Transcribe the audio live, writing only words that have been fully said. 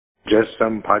Just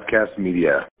Some Podcast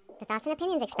Media. The thoughts and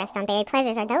opinions expressed on Buried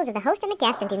Pleasures are those of the host and the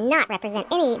guests and do not represent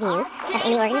any views of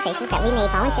any organizations that we may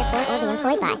volunteer for or be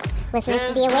employed by. Listeners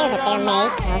should be aware that there may,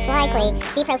 most likely,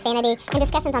 be profanity and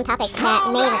discussions on topics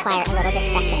that may require a little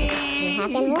discretion. You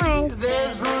have been warned.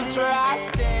 There's roots where I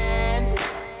stand.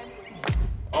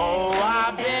 Oh,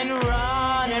 I've been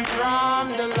running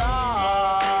from the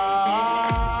law.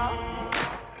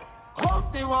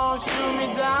 Hope they won't shoot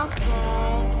me down soon.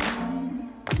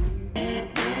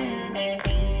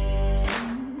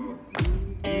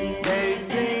 They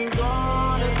sing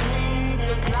on a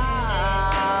sleepless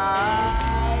night.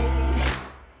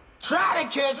 Try to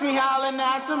catch me howling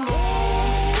at the moon.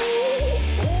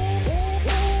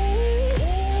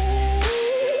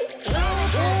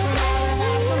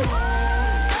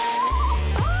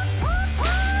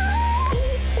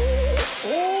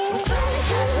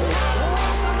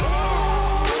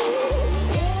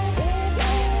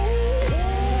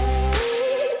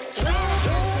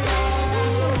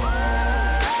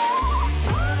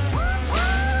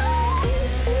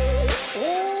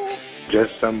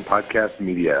 Just Some Podcast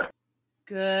Media.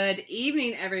 Good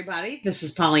evening, everybody. This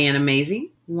is Pollyanna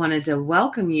Amazing. Wanted to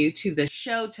welcome you to the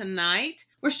show tonight.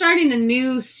 We're starting a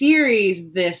new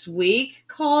series this week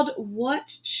called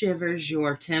What Shivers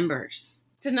Your Timbers.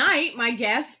 Tonight, my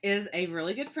guest is a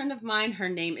really good friend of mine. Her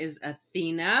name is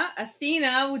Athena.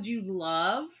 Athena, would you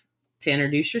love to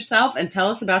introduce yourself and tell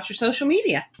us about your social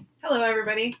media? Hello,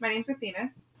 everybody. My name's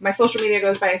Athena. My social media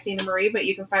goes by Athena Marie, but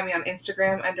you can find me on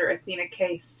Instagram under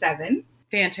AthenaK7.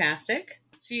 Fantastic.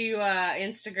 So you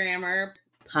Instagrammer,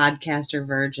 podcaster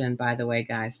virgin, by the way,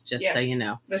 guys, just so you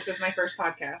know. This is my first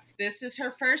podcast. This is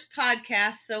her first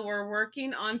podcast, so we're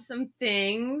working on some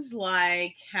things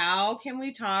like how can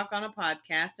we talk on a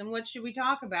podcast and what should we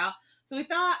talk about? So we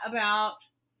thought about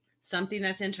something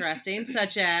that's interesting,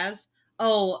 such as,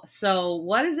 so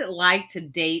what is it like to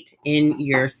date in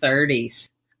your 30s?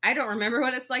 I don't remember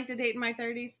what it's like to date in my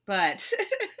 30s, but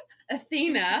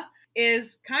Athena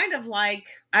is kind of like,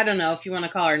 I don't know if you want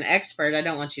to call her an expert. I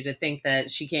don't want you to think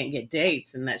that she can't get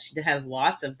dates and that she has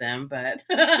lots of them, but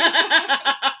but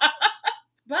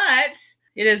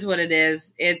it is what it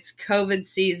is. It's COVID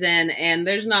season and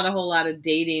there's not a whole lot of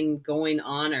dating going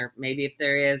on, or maybe if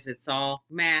there is, it's all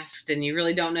masked and you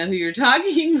really don't know who you're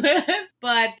talking with.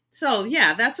 But so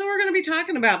yeah, that's what we're going to be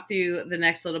talking about through the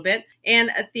next little bit.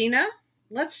 And Athena,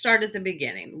 let's start at the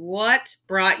beginning. What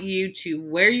brought you to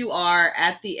where you are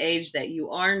at the age that you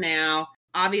are now?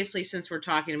 Obviously, since we're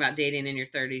talking about dating in your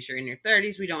 30s, you're in your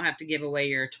 30s. We don't have to give away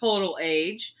your total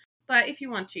age, but if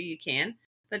you want to, you can.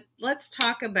 But let's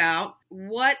talk about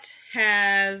what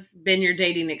has been your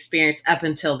dating experience up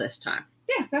until this time.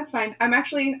 Yeah, that's fine. I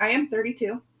am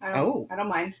 32. I don't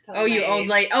mind. You old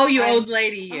lady. I'm You. an old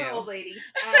lady.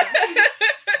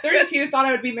 32, thought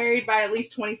I would be married by at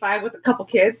least 25 with a couple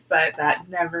kids, but that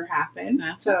never happened.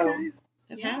 That's okay.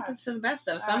 It happens to the best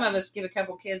of us. Some of us get a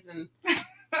couple kids and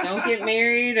don't get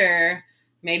married, or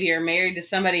maybe you're married to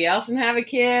somebody else and have a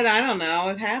kid. I don't know.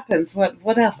 It happens.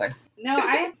 Whatever. No,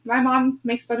 my mom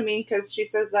makes fun of me because she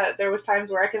says that there was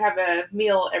times where I could have a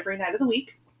meal every night of the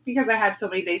week because I had so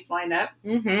many dates lined up.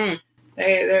 Mm-hmm.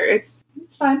 It's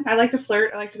fun. I like to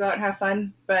flirt. I like to go out and have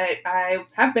fun, but I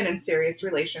have been in serious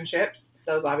relationships.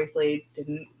 Those obviously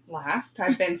didn't last.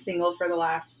 I've been single for the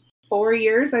last 4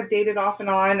 years. I've dated off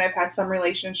and on. I've had some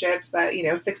relationships that,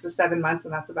 6 to 7 months,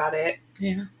 and that's about it.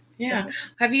 Yeah.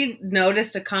 Have you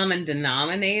noticed a common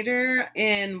denominator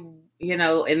in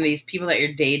these people that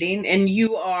you're dating? And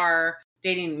you are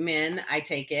dating men, I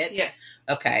take it. Yes.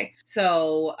 Okay.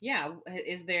 So, yeah,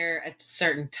 is there a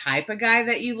certain type of guy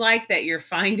that you like that you're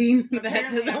finding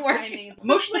that doesn't work?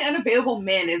 Emotionally unavailable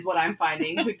men is what I'm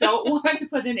finding, who don't want to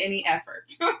put in any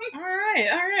effort. All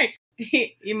right.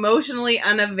 Emotionally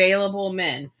unavailable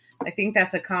men. I think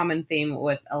that's a common theme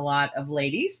with a lot of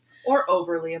ladies. Or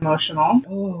overly emotional.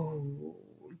 Oh,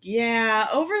 yeah.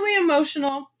 Overly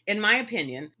emotional. In my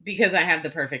opinion, because I have the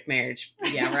perfect marriage.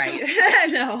 Yeah, right.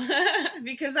 No,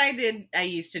 because I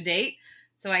used to date,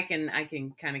 so I can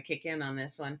kind of kick in on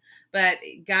this one. But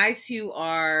guys who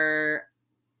are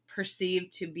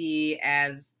perceived to be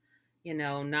as,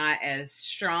 not as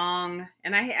strong,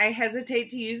 and I hesitate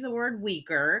to use the word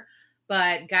weaker,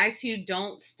 but guys who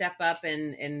don't step up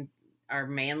and are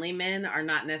manly men are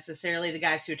not necessarily the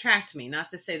guys who attract me. Not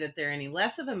to say that they're any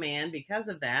less of a man because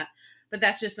of that, but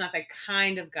that's just not the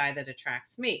kind of guy that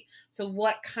attracts me. So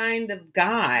what kind of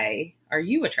guy are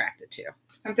you attracted to?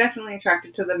 I'm definitely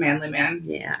attracted to the manly man.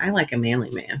 Yeah, I like a manly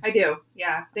man. I do,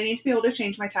 yeah. They need to be able to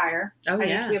change my tire. I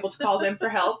need to be able to call them for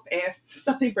help if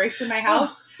something breaks in my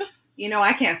house.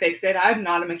 I can't fix it. I'm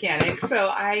not a mechanic, so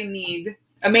I need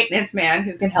a maintenance man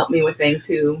who can help me with things,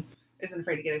 who isn't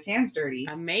afraid to get his hands dirty.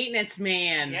 A maintenance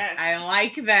man. Yes. I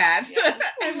like that. Yes.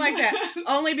 I like that.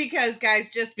 Only because,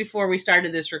 guys, just before we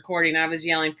started this recording, I was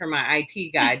yelling for my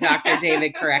IT guy, Dr.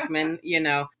 David Correckman. You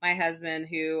know, my husband,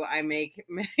 who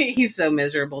he's so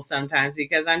miserable sometimes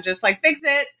because I'm just like, fix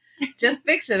it. Just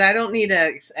fix it. I don't need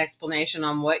an explanation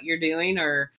on what you're doing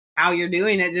or how you're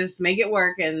doing it. Just make it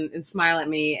work and smile at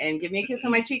me and give me a kiss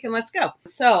on my cheek and let's go.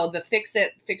 So the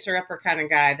fixer-upper kind of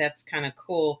guy, that's kind of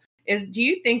cool. Do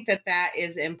you think that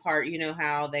is in part, you know,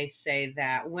 how they say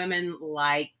that women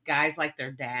like guys like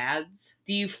their dads?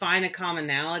 Do you find a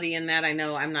commonality in that? I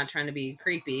know I'm not trying to be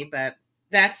creepy, but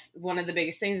that's one of the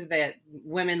biggest things, that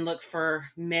women look for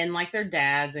men like their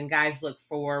dads and guys look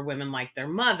for women like their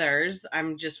mothers.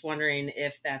 I'm just wondering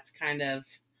if that's kind of,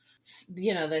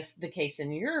 you know, the case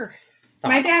in your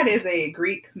thoughts. My dad is a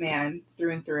Greek man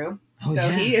through and through. Oh, so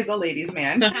yeah. He is a ladies'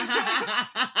 man.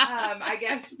 I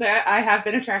guess that I have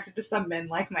been attracted to some men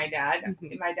like my dad.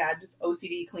 Mm-hmm. My dad is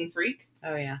OCD clean freak.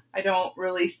 Oh, yeah. I don't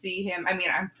really see him. I mean,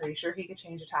 I'm pretty sure he could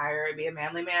change a tire and be a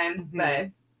manly man, but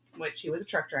which he was a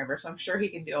truck driver, so I'm sure he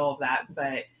can do all of that.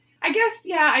 But I guess,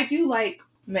 yeah, I do like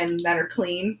men that are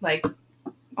clean, like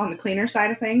on the cleaner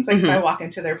side of things. Like if I walk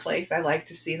into their place, I like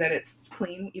to see that it's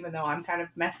clean, even though I'm kind of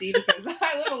messy because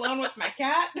I live alone with my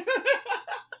cat.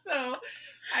 So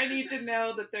I need to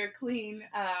know that they're clean.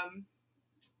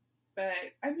 But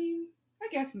I mean, I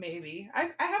guess maybe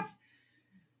I've had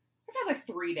like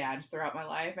 3 dads throughout my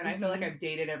life, and I feel like I've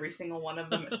dated every single one of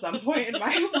them at some point in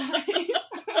my life.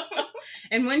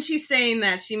 And when she's saying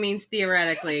that, she means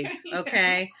theoretically.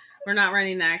 Okay, Yes. We're not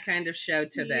running that kind of show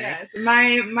today. Yes,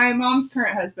 my mom's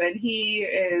current husband, he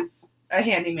is a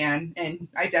handyman, and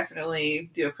I definitely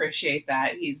do appreciate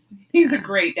that. He's a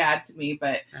great dad to me,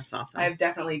 but That's awesome. I've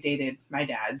definitely dated my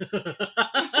dads.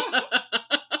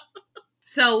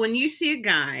 So when you see a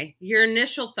guy, your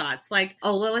initial thoughts, like,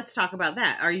 oh, well, let's talk about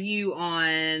that. Are you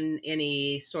on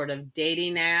any sort of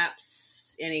dating apps?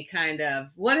 Any kind of,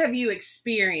 what have you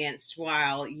experienced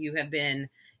while you have been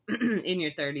in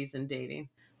your 30s and dating?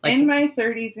 Like, in my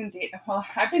 30s and well,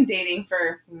 I've been dating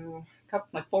for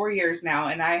like 4 years now,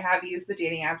 and I have used the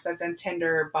dating apps. I've done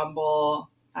Tinder, Bumble.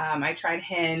 I tried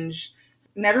Hinge.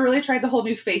 Never really tried the whole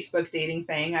new Facebook dating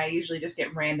thing. I usually just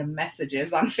get random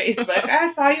messages on Facebook. I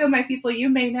saw you and my people you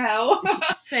may know.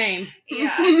 Same.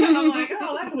 Yeah. I'm like,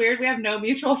 oh, that's weird. We have no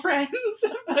mutual friends.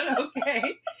 But okay.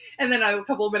 And then a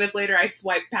couple of minutes later, I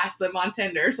swipe past them on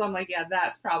Tinder. So I'm like, yeah,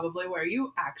 that's probably where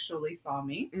you actually saw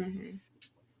me. Mm-hmm.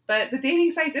 But the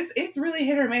dating sites, it's really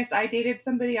hit or miss. I dated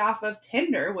somebody off of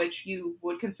Tinder, which you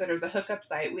would consider the hookup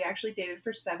site. We actually dated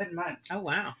for 7 months. Oh,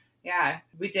 wow. Yeah,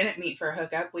 we didn't meet for a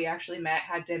hookup. We actually met,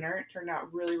 had dinner. It turned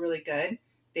out really, really good.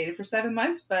 Dated for 7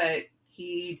 months, but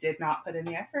he did not put in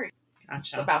the effort.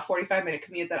 Gotcha. It's about 45-minute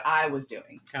commute that I was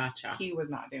doing. Gotcha. He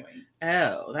was not doing.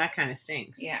 Oh, that kind of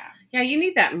stinks. Yeah. Yeah, you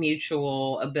need that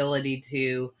mutual ability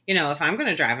to, you know, if I'm going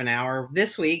to drive an hour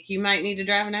this week, you might need to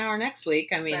drive an hour next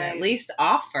week. I mean, Right. At least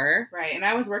offer. Right. And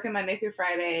I was working Monday through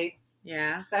Friday,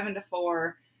 Yeah. 7 to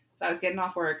 4. So I was getting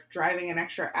off work, driving an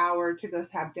extra hour to go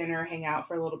have dinner, hang out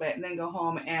for a little bit, and then go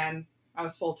home. And I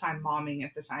was full-time momming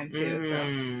at the time, too.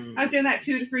 So I was doing that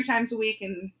 2 to 3 times a week,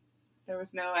 and there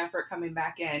was no effort coming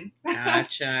back in.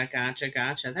 Gotcha.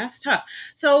 That's tough.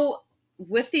 So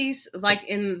with these, like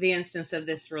in the instance of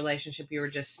this relationship you were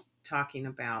just talking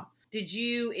about, did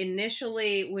you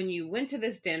initially, when you went to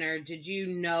this dinner, did you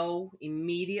know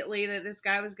immediately that this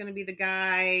guy was going to be the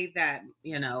guy that,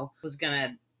 you know, was going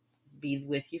to be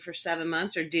with you for 7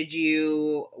 months? Or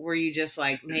were you just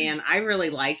like, man, I really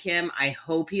like him. I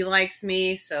hope he likes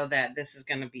me so that this is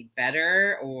going to be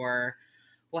better? Or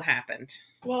what happened?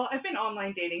 Well, I've been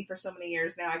online dating for so many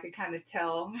years now. I could kind of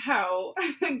tell how,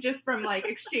 just from like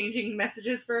exchanging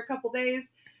messages for a couple days,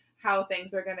 how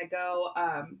things are going to go.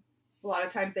 A lot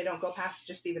of times they don't go past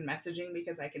just even messaging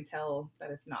because I can tell that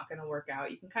it's not going to work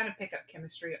out. You can kind of pick up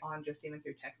chemistry on just even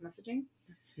through text messaging.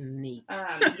 That's neat.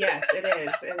 Yes, it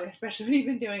is. And especially when you've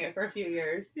been doing it for a few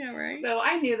years. Yeah, right. So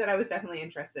I knew that I was definitely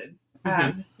interested.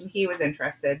 Mhm. He was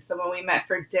interested. So when we met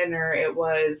for dinner, it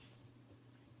was,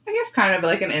 I guess, kind of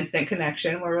like an instant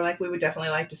connection where we're like, we would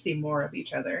definitely like to see more of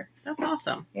each other. That's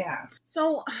awesome. Yeah.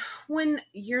 So when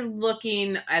you're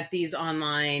looking at these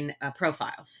online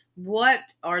profiles, what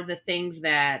are the things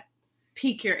that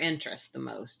pique your interest the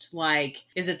most? Like,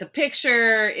 is it the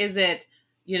picture? Is it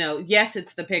you know, yes,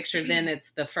 it's the picture, then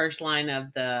it's the first line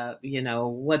of the, you know,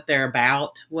 what they're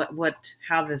about.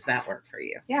 How does that work for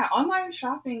you? Yeah, online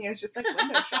shopping is just like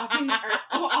window shopping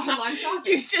or online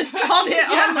shopping. You just called it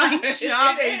Yeah, online it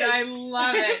shopping. is. I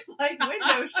love it. It's like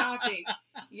window shopping.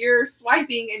 You're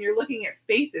swiping and you're looking at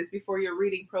faces before you're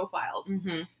reading profiles.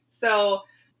 Mm-hmm. So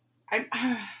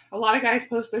a lot of guys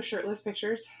post their shirtless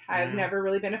pictures. I've Yeah. never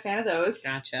really been a fan of those.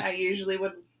 Gotcha. I usually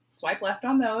would swipe left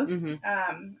on those. Mhm.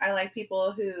 I like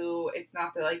people who it's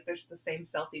not like there's the same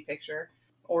selfie picture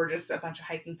or just a bunch of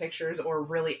hiking pictures or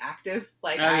really active.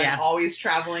 Like Oh, yeah. I'm always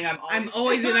traveling. I'm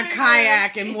always in a doing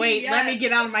kayak this. and wait, let me Yes.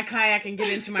 get out of my kayak and get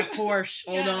into my Porsche.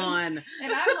 Hold Yes. on.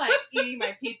 And I'm like eating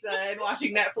my pizza and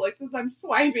watching Netflix as I'm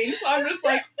swiping. So I'm just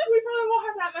like, we probably won't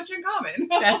have that much in common.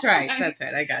 That's right. That's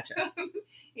right. I gotcha.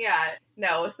 Yeah,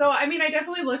 no. So, I mean, I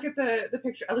definitely look at the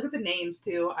picture. I look at the names,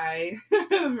 too.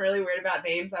 I'm really weird about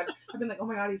names. I've been like, oh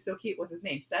my God, he's so cute. What's his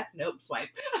name? Seth? Nope, swipe.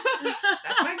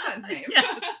 That's my son's name.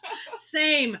 Yes.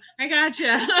 Same. I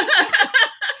gotcha.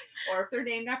 Or if they're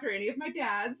named after any of my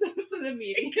dads, it's an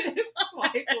immediate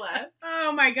swipe left.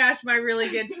 Oh my gosh, my really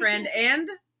good friend and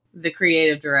the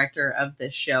creative director of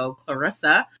this show,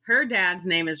 Clarissa. Her dad's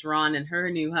name is Ron and her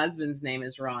new husband's name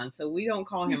is Ron. So we don't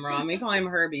call him Ron. We call him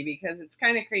Herbie because it's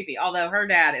kind of creepy. Although her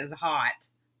dad is hot.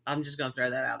 I'm just going to throw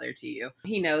that out there to you.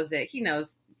 He knows it. He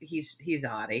knows he's a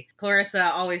hottie.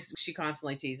 Clarissa she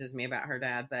constantly teases me about her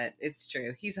dad, but it's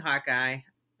true. He's a hot guy.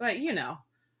 But you know,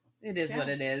 it is what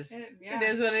it is. It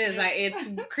is what it is. It's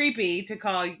creepy to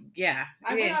call. Yeah.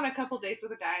 I went on a couple dates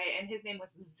with a guy and his name was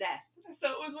Zeth. So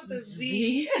it was with a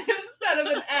Z instead of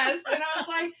an S. And I was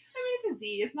like, I mean, it's a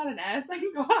Z. It's not an S. I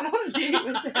can go out on a date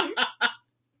with him.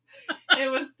 It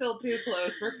was still too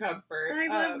close for comfort. I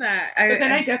love that. But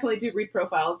then I definitely do read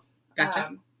profiles.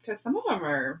 Gotcha. Because some of them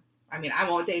are, I mean, I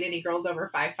won't date any girls over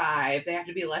 5'5". They have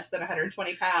to be less than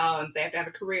 120 pounds. They have to have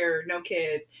a career, no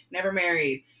kids, never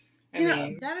married. I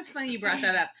mean, that is funny you brought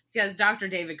that up because Dr.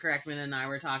 David Correckman and I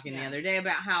were talking the Yeah. other day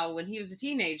about how when he was a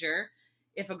teenager,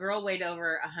 if a girl weighed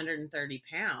over 130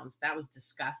 pounds, that was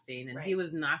disgusting. And he Right.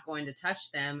 was not going to touch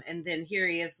them. And then here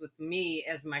he is with me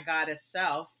as my goddess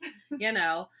self. You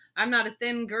know, I'm not a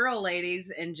thin girl, ladies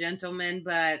and gentlemen,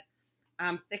 but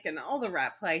I'm thick in all the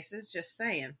right places, just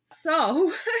saying.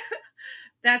 So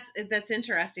that's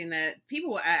interesting that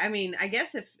people, I mean, I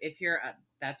guess if you're,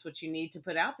 that's what you need to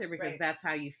put out there because Right. that's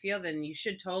how you feel, then you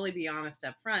should totally be honest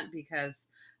up front because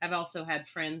I've also had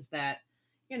friends that,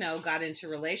 you know, got into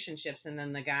relationships and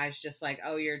then the guy's just like,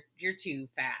 oh, you're too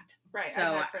fat. right. So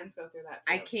I've had friends go through that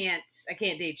too. I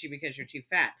can't date you because you're too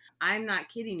fat. I'm not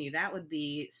kidding you. That would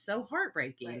be so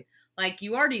heartbreaking. Right. Like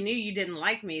you already knew you didn't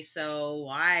like me. So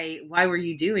why were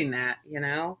you doing that? You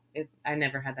know, I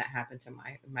never had that happen to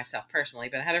myself personally,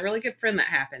 but I had a really good friend that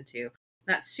happened to.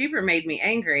 That super made me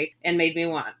angry and made me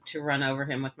want to run over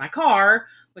him with my car,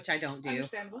 which I don't do.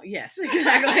 Understandable. Yes,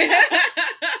 exactly.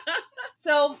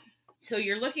 So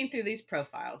you're looking through these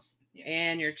profiles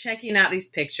and you're checking out these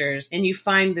pictures and you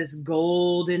find this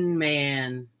golden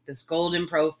man, this golden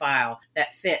profile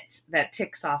that fits, that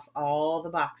ticks off all the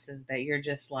boxes that you're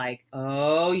just like,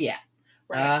 oh yeah.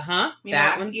 Right. Uh-huh. You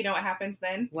That know, one. You know what happens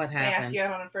then? What They ask happens? you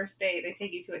out on a first date. They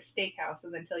take you to a steakhouse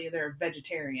and then tell you they're a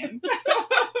vegetarian.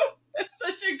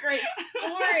 That's such a great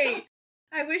story.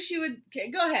 I wish you would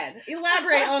go ahead.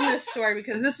 Elaborate on this story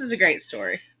because this is a great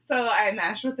story. So I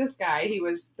matched with this guy. He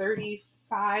was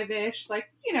 35-ish, like,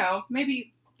 you know,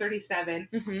 maybe 37.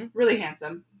 Mm-hmm. Really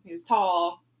handsome. He was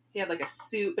tall. He had like a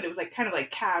suit, but it was like kind of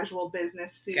like casual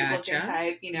business suit Gotcha. looking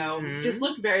type, you know, Mhm. just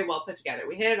looked very well put together.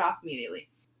 We hit it off immediately.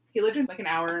 He lived in like an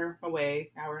hour and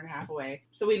a half away.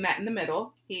 So we met in the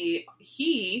middle.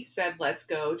 He said, let's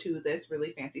go to this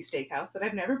really fancy steakhouse that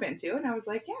I've never been to. And I was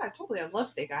like, yeah, totally. I love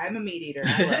steak. I'm a meat eater.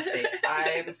 I love steak. I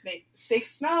am a steak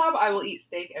snob. I will eat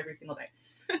steak every single day.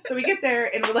 So we get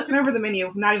there and we're looking over the menu.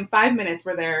 Not even 5 minutes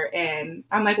we're there. And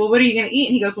I'm like, well, what are you going to eat?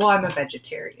 And he goes, well, I'm a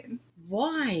vegetarian.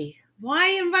 Why? Why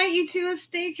invite you to a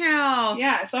steakhouse?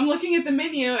 Yeah, so I'm looking at the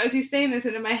menu as he's saying this,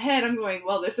 and in my head, I'm going,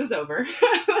 well, this is over.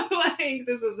 Like,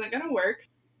 this isn't going to work.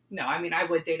 No, I mean, I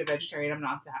would date a vegetarian. I'm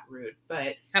not that rude,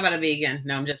 but... How about a vegan?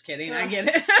 No, I'm just kidding. I get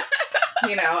it.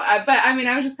 You know, but I mean,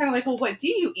 I was just kind of like, well, what do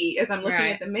you eat? As I'm looking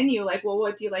Right. at the menu, like, well,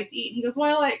 what do you like to eat? And he goes,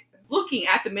 well, I like looking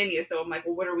at the menu, so I'm like,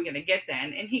 well, what are we going to get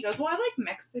then? And he goes, well, I like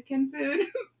Mexican food.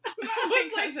 And I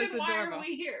was Gosh, like, that's then why adorable. are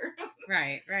we here?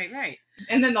 Right.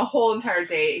 And then the whole entire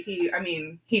date,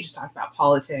 he just talked about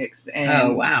politics. And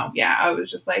Oh, wow. Yeah, I was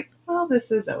just like, well,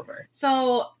 this is over.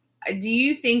 So, do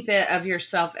you think that of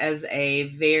yourself as a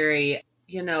very,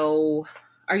 you know,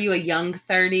 are you a young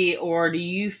 30 or do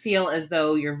you feel as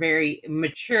though you're very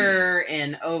mature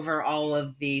and over all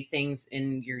of the things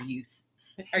in your youth?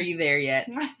 Are you there yet?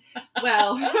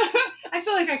 Well, I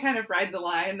feel like I kind of ride the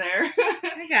line there.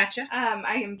 I gotcha.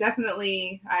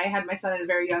 I had my son at a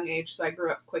very young age, so I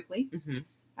grew up quickly.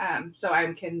 So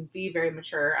I can be very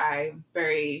mature. I'm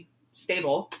very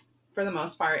stable for the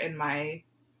most part in my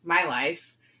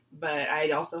life, but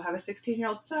I also have a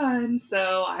 16-year-old son,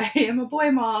 so I am a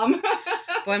boy mom.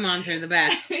 Boy moms are the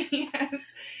best. Yes.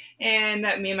 And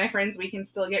me and my friends, we can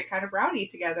still get kind of rowdy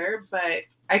together, but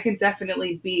I can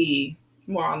definitely be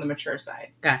more on the mature side.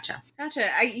 Gotcha.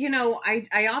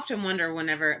 I often wonder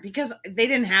whenever, because they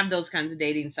didn't have those kinds of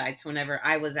dating sites whenever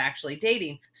I was actually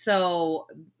dating. So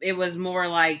it was more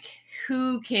like,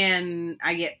 who can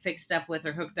I get fixed up with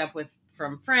or hooked up with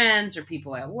from friends or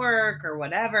people at work or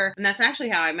whatever. And that's actually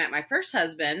how I met my first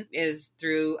husband, is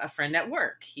through a friend at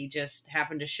work. He just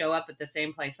happened to show up at the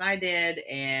same place I did,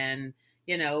 and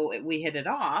we hit it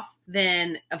off.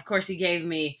 Then, of course, he gave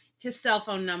me his cell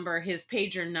phone number, his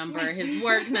pager number, his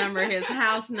work number, his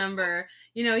house number.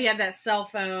 He had that cell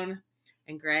phone.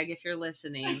 And Greg, if you're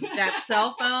listening, that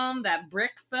cell phone, that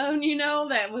brick phone,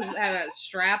 that had a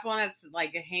strap on it,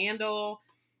 like a handle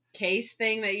case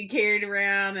thing that you carried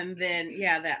around. And then,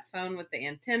 that phone with the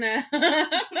antenna.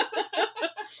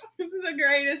 This is the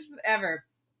greatest ever.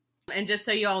 And just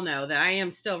so you all know that I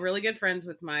am still really good friends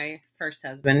with my first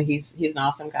husband. He's an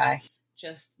awesome guy.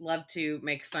 Just love to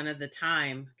make fun of the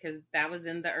time, because that was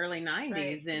in the early 90s.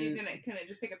 Right. And you couldn't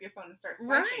just pick up your phone and start swiping.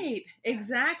 Right. Yeah.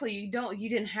 Exactly. You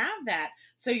didn't have that.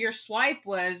 So your swipe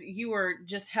was, you were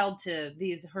just held to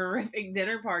these horrific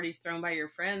dinner parties thrown by your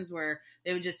friends where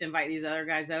they would just invite these other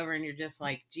guys over, and you're just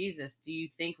like, Jesus, do you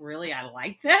think really I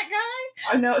like that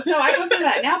guy? Oh no. So I go through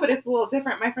that now, but it's a little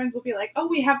different. My friends will be like, oh,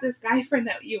 we have this guy friend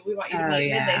that we want you to meet.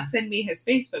 Yeah. And they send me his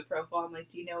Facebook profile. I'm like,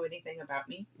 do you know anything about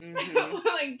me? Mm-hmm.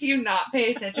 Like, do you not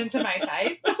pay attention to my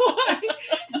type? Like,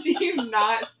 do you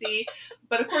not see?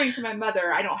 But according to my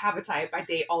mother, I don't have a type. I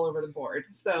date all over the board.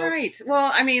 So Right.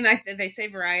 Well, I mean, they say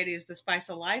variety is the spice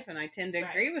of life, and I tend to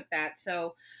agree with that.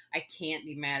 So I can't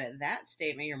be mad at that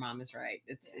statement. Your mom is right.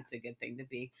 It's a good thing to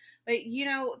be. But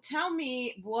tell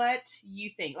me what you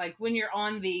think. Like, when you're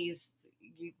on these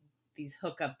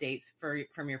hookup dates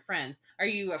from your friends, are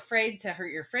you afraid to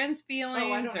hurt your friends' feelings?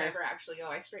 Oh, I don't ever actually go.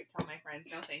 I straight tell my friends,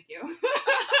 no, thank you.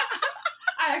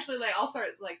 I actually I'll start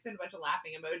send a bunch of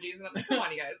laughing emojis, and I'm like, come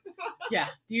on, you guys. Yeah.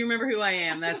 Do you remember who I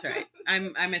am? That's right.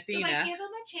 I'm Athena. Give them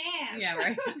a chance. Yeah,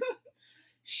 right.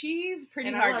 She's pretty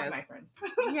and hard. I love my friends.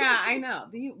 Yeah, I know.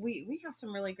 We have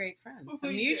some really great friends,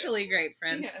 some mutually great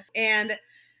friends. Yeah. And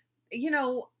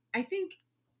I think,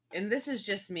 and this is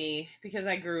just me, because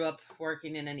I grew up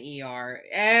working in an ER,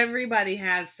 everybody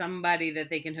has somebody that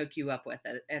they can hook you up with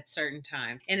at certain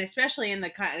times. And especially in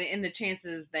the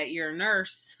chances that you're a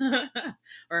nurse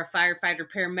or a firefighter,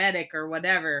 paramedic, or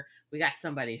whatever, we got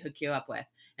somebody to hook you up with.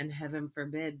 And heaven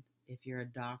forbid, if you're a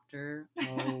doctor,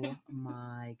 oh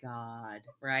my God,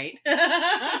 right?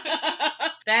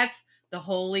 That's the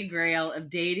holy grail of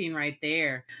dating right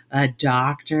there. A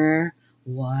doctor.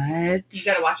 What? You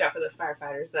gotta watch out for those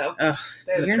firefighters, though. Ugh,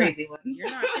 they're the crazy ones. You're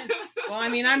not. Well, I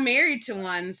mean, I'm married to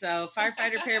one, so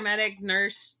firefighter, paramedic,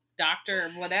 nurse,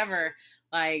 doctor, whatever.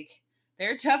 They're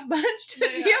a tough bunch to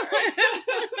deal with.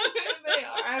 They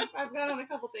are. I've gone on a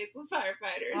couple dates with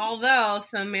firefighters. Although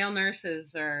some male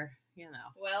nurses are,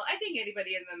 Well, I think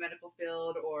anybody in the medical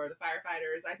field or the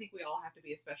firefighters, I think we all have to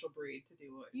be a special breed to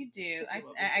do what you do.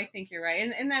 what we I think you're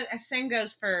right, and that same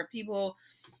goes for people.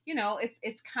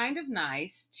 It's kind of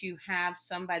nice to have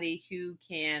somebody who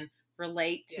can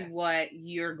relate to what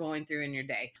you're going through in your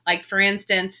day. Like, for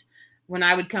instance, when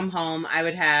I would come home, I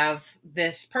would have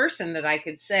this person that I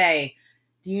could say,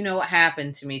 do you know what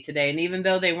happened to me today? And even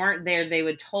though they weren't there, they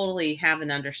would totally have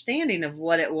an understanding of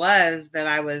what it was that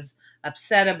I was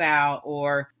upset about,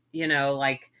 or,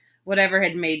 whatever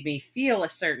had made me feel a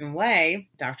certain way.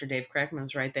 Dr. Dave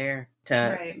Kreckman's right there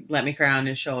to let me cry on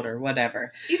his shoulder,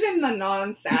 whatever. Even the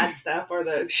non-sad stuff or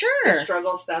the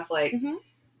struggle stuff. Mm-hmm.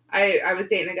 I was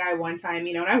dating a guy one time,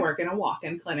 and I work in a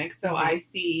walk-in clinic, so I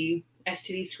see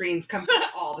STD screens come through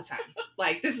all the time.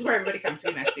 This is where everybody comes to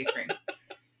an STD screen.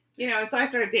 And so I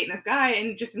started dating this guy,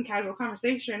 and just in casual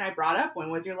conversation, I brought up,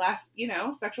 when was your last,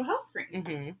 sexual health screen?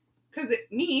 Mm-hmm. Because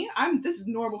this is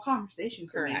normal conversation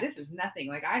for me. This is nothing.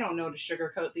 I don't know to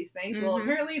sugarcoat these things. Mm-hmm. Well,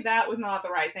 apparently that was not the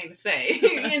right thing to say.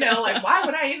 Why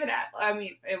would I even ask? I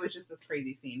mean, it was just this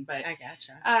crazy scene. But I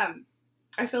gotcha.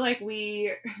 I feel like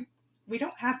we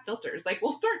don't have filters.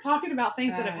 We'll start talking about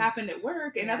things that have happened at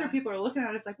work, and other people are looking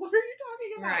at us like, what are you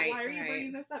talking about? Right, Why are you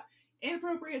bringing this up?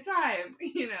 inappropriate time,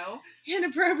 you know.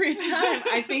 Inappropriate time.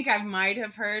 I think I might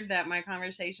have heard that my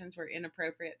conversations were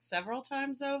inappropriate several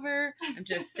times over. I'm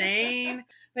just saying.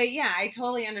 But yeah, I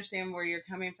totally understand where you're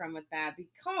coming from with that,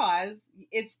 because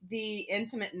it's the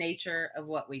intimate nature of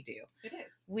what we do. It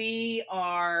is. We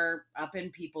are up in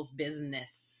people's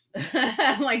business,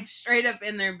 like straight up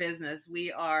in their business.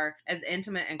 We are as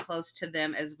intimate and close to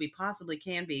them as we possibly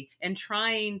can be, and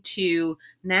trying to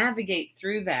navigate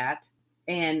through that.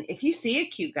 And if you see a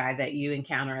cute guy that you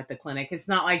encounter at the clinic, it's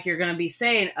not like you're going to be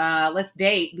saying, let's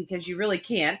date, because you really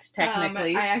can't,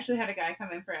 technically. I actually had a guy come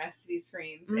in for STD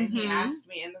screens, and he asked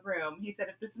me in the room, he said,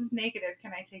 if this is negative,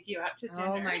 can I take you out to dinner?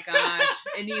 Oh my gosh.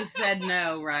 And you said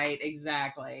no, right?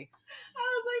 Exactly.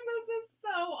 I was like, this is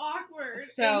so awkward.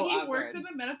 So and he awkward. worked in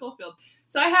the medical field.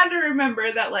 So I had to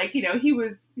remember that, like, you know, he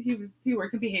worked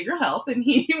in behavioral health, and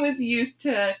he was used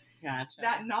to Gotcha.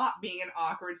 that not being an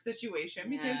awkward situation,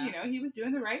 because, Yeah. you know, he was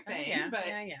doing the right thing. Yeah, but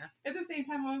yeah. at the same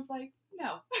time, I was like,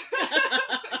 no,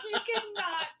 you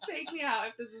cannot take me out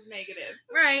if this is negative.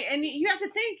 Right. And you have to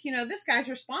think, you know, this guy's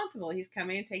responsible. He's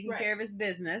coming and taking Right. care of his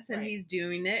business, and Right. he's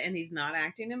doing it, and he's not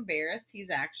acting embarrassed. He's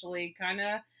actually kind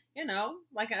of, you know,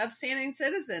 like an upstanding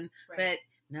citizen. Right. But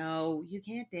no, you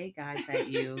can't date guys that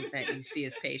you see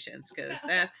as patients, because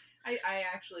that's I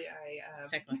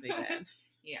technically bad.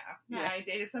 Yeah. Yeah. I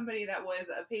dated somebody that was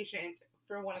a patient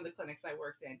for one of the clinics I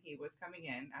worked in. He was coming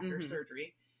in after Mhm.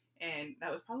 surgery, and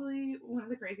that was probably one of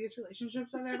the craziest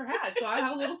relationships I've ever had. So I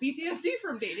have a little PTSD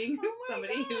from dating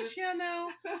somebody who's... Yeah,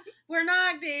 no, we're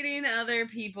not dating other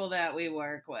people that we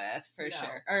work with, for No.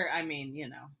 sure. Or, I mean, you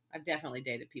know, I've definitely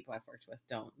dated people I've worked with.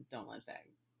 Don't let that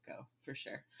go, for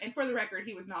sure. And for the record,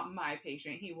 he was not my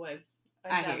patient. He was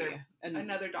I hear you.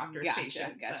 another doctor's Gotcha,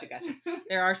 patient. gotcha, but- gotcha.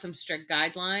 There are some strict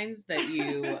guidelines that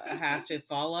you have to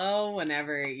follow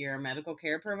whenever you're a medical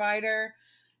care provider.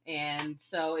 And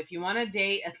so if you want to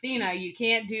date Athena, you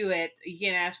can't do it. You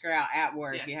can't ask her out at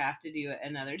work. Yes. You have to do it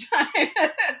another time.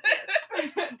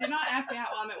 Do not ask me out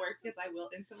while I'm at work, because I will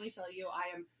instantly tell you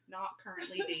I am not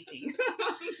currently dating.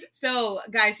 So,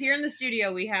 guys, here in the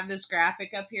studio, we have this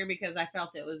graphic up here because I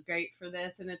felt it was great for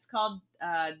this. And it's called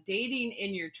Dating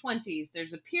in Your 20s.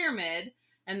 There's a pyramid,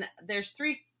 and there's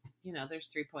three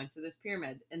points of this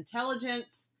pyramid: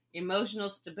 intelligence, emotional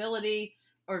stability,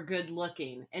 or good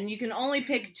looking. And you can only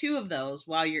pick two of those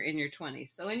while you're in your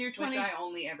 20s. So in your 20s... Which I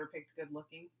only ever picked good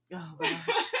looking. Oh, gosh.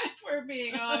 If we're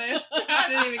being honest. I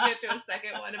didn't even get to a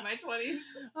second one in my 20s.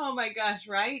 Oh, my gosh,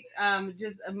 right?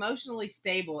 Just emotionally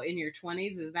stable in your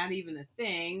 20s. Is that even a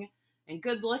thing? And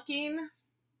good looking?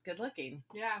 Good looking.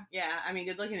 Yeah. Yeah, I mean,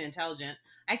 good looking and intelligent.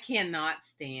 I cannot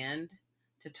stand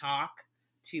to talk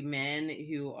to men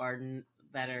who are,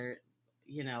 that are,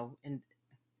 you know,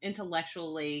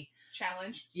 intellectually...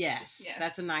 Challenge. Yes, Yes.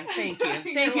 that's a nice. Thank you, You're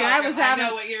thank you. I welcome. was having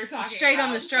know what you're talking straight about.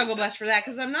 on the struggle bus for that,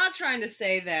 because I'm not trying to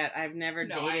say that I've never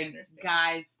No, I dated understand.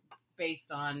 guys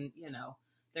based on, you know,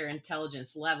 their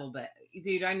intelligence level, but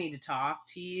dude, I need to talk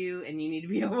to you, and you need to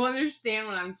be able to understand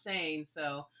what I'm saying.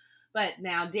 So, but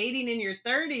now dating in your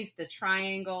 30s, the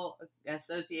triangle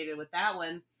associated with that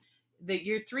one,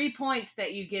 your 3 points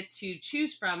that you get to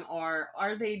choose from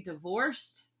are they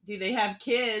divorced? Do they have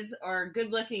kids, or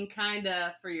good looking kind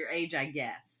of for your age, I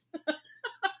guess?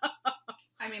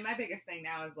 I mean, my biggest thing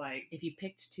now is like... If you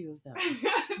picked two of those,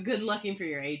 good looking for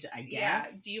your age, I Yeah.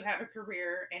 guess. Do you have a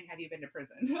career, and have you been to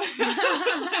prison?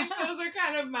 Like, those are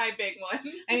kind of my big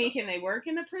ones. I mean, can they work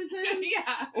in a prison?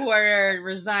 Yeah. Or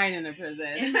resign in a prison?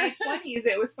 In my 20s,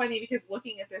 it was funny because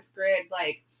looking at this grid,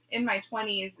 like, in my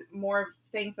 20s, more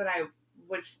things that I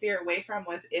would steer away from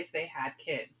was if they had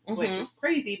kids, which Mhm. is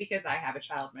crazy because I have a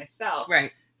child myself.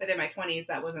 Right. But in my 20s,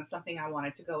 that wasn't something I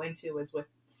wanted to go into, was with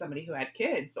somebody who had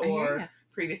kids I hear or ya.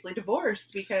 previously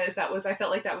divorced, because I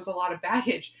felt like that was a lot of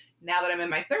baggage. Now that I'm in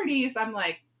my 30s, I'm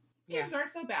like, kids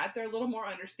aren't so bad. They're a little more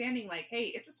understanding. Like, hey,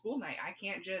 it's a school night. I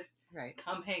can't just Right.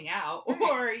 come hang out Right.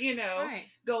 or, you know, Right.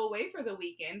 go away for the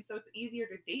weekend. So it's easier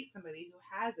to date somebody who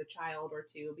has a child or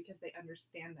two because they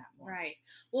understand that more. Right.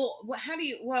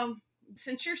 Well,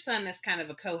 since your son is kind of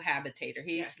a cohabitator,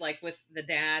 he's Yes. like with the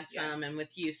dad some Yes. and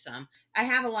with you some. I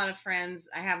have a lot of friends.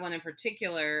 I have one in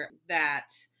particular that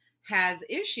has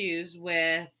issues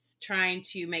with trying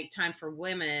to make time for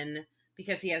women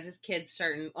because he has his kids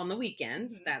on the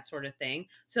weekends, Mhm. that sort of thing.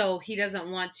 So he doesn't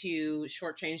want to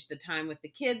shortchange the time with the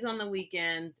kids on the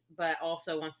weekend, but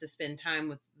also wants to spend time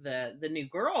with the new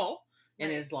girl in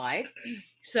Right. his life.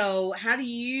 So how did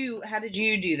you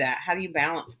do that? How do you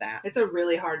balance that? It's a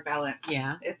really hard balance.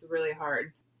 Yeah. It's really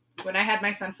hard. When I had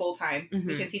my son full time, Mhm.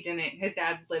 because his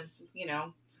dad lives, 8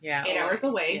 Yeah. hours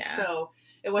away. yeah. So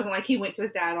It wasn't like he went to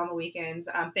his dad on the weekends.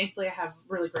 Thankfully, I have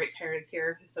really great parents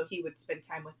here, so he would spend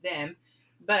time with them.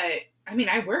 But I mean,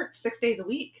 I worked 6 days a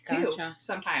week too,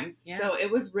 sometimes. Yeah. So it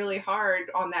was really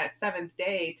hard on that 7th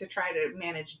day to try to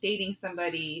manage dating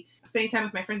somebody, spending time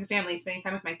with my friends and family, spending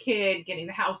time with my kid, getting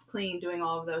the house clean, doing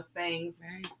all of those things.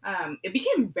 Right. It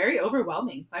became very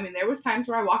overwhelming. I mean, there was times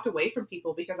where I walked away from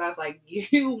people because I was like,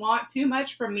 you want too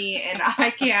much from me and I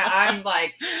can't. I'm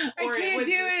like, I can't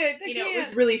do it. It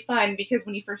was really fun because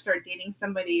when you first start dating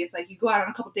somebody, it's like you go out on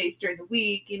a couple days during the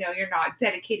week, you're not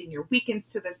dedicating your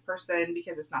weekends to this person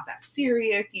because it's not that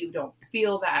serious. You don't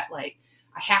feel that like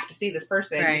I have to see this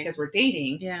person because we're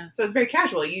dating. Yeah. So it's very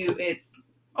casual.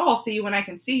 I'll see you when I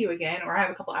can see you again, or I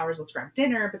have a couple hours, let's grab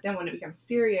dinner. But then when it becomes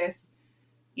serious,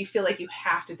 you feel like you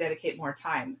have to dedicate more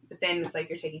time. But then it's like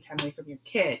you're taking time away from your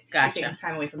kid. Gotcha. You're taking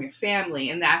time away from your family.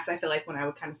 And that's, I feel like, when I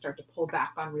would kind of start to pull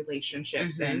back on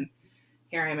relationships. Mm-hmm. And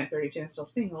here I am at 32 and still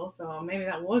single. So maybe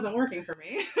that wasn't working for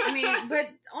me. I mean, but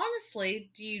honestly,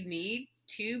 do you need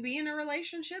to be in a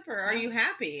relationship, or are you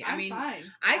happy? I'm fine.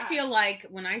 I feel like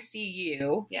when I see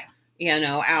you, yes,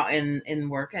 out in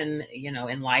work and,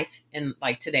 in life, and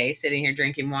like today, sitting here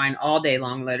drinking wine all day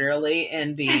long, literally,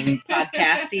 and being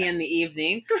podcasty in the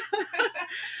evening,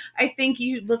 I think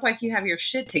you look like you have your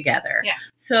shit together. Yeah.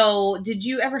 So did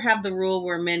you ever have the rule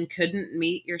where men couldn't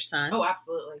meet your son? Oh,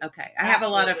 absolutely. Okay. I have a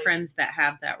lot of friends that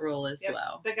have that rule as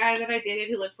well. The guy that I dated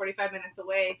who lived 45 minutes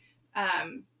away,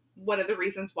 one of the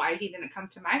reasons why he didn't come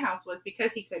to my house was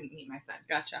because he couldn't meet my son.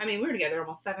 Gotcha. I mean, we were together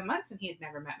almost 7 months and he had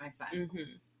never met my son.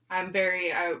 Mm-hmm. I'm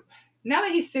very, now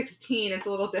that he's 16, it's a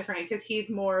little different because he's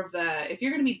more of the, if you're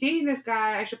going to be dating this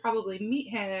guy, I should probably meet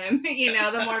him,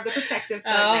 the more of the protective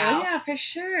side now. Oh, yeah, for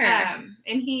sure. And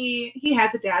he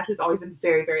has a dad who's always been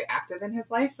very, very active in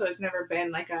his life. So it's never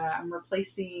been like I'm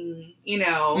replacing,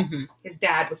 mm-hmm. his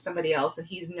dad with somebody else. And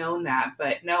he's known that.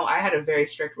 But no, I had a very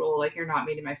strict rule, like, you're not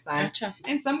meeting my son. Gotcha.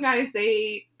 And some guys,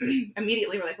 they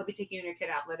immediately were like, let me take you and your kid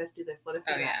out. Let us do this. Let us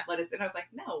do that. Yeah. And I was like,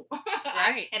 no.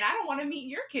 Right. And I don't want to meet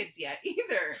your kids yet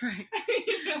either. Right.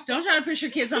 Don't try to push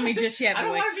your kids on me just yet, boy. I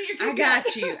don't want to meet your kids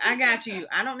yet. I got you.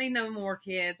 I don't need no more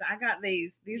kids. I got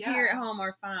these. These here at home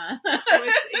are fine. So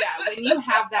when you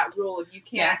have that rule of you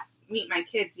can't meet my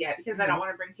kids yet because I don't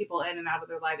want to bring people in and out of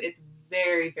their life, it's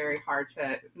very, very hard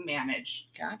to manage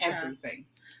everything.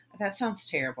 That sounds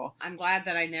terrible. I'm glad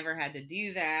that I never had to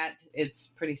do that. It's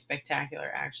pretty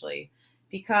spectacular, actually,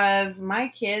 because my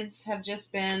kids have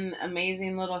just been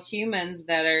amazing little humans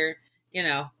that are,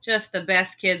 just the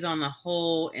best kids on the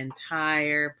whole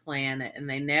entire planet. And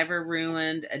they never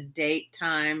ruined a date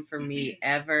time for me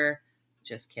ever.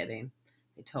 Just kidding.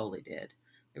 They totally did.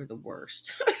 They were the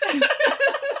worst.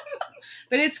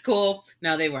 But it's cool.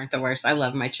 No, they weren't the worst. I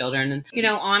love my children. And,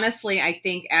 honestly, I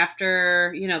think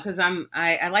after, because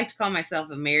I like to call myself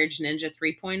a marriage ninja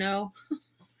 3.0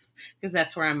 because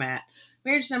that's where I'm at.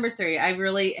 Marriage number 3. I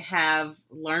really have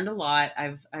learned a lot.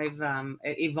 I've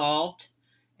evolved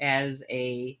as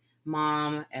a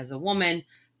mom, as a woman,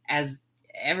 as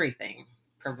everything.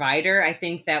 Provider. I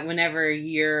think that whenever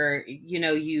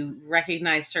you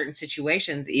recognize certain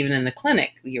situations, even in the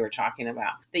clinic you were talking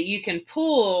about, that you can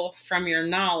pull from your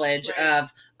knowledge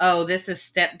of, oh, this is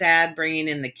stepdad bringing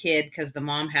in the kid because the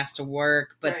mom has to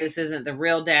work, but this isn't the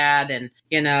real dad. And,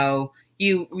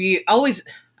 you always,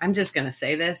 I'm just going to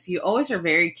say this, you always are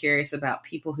very curious about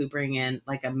people who bring in,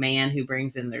 like a man who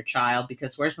brings in their child,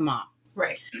 because where's the mom?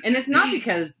 Right. And it's not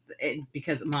because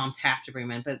moms have to bring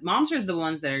them in, but moms are the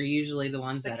ones that are usually the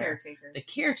ones that are the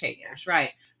caretakers, right?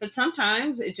 But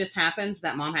sometimes it just happens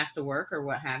that mom has to work or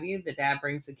what have you. The dad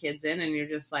brings the kids in and you're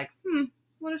just like,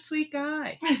 what a sweet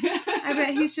guy. I bet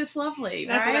he's just lovely,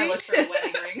 That's right? That's what I look for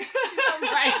a wedding ring.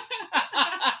 Right.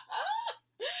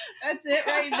 That's it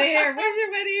right there. Where's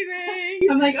your wedding ring?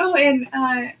 I'm like, oh, and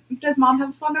does mom have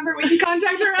a phone number we can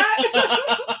contact her at?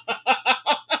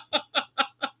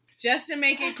 Just to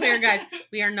make it clear, guys,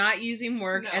 we are not using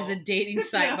work as a dating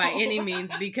site by any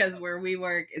means, because where we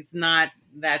work, that's not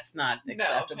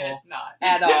acceptable. No, it's not.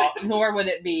 At all. Nor would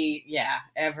it be,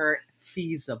 ever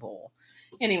feasible.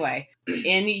 Anyway,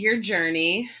 in your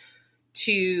journey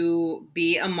to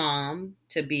be a mom,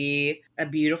 to be a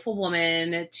beautiful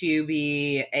woman, to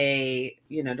be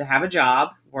to have a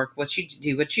job, work what you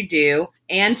do,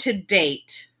 and to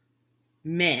date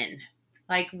men,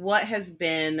 like, what has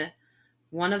been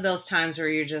one of those times where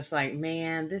you're just like,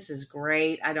 man, this is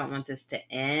great. I don't want this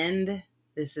to end.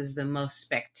 This is the most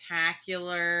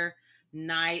spectacular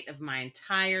night of my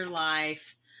entire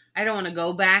life. I don't want to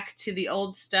go back to the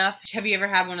old stuff. Have you ever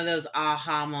had one of those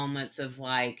aha moments of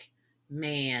like,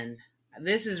 man,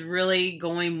 this is really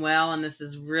going well and this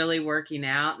is really working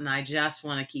out and I just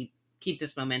want to keep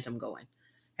this momentum going?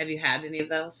 Have you had any of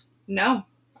those? No,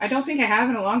 I don't think I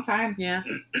have in a long time. Yeah.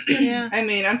 Yeah. I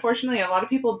mean, unfortunately, a lot of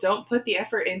people don't put the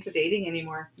effort into dating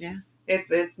anymore. Yeah.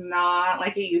 It's not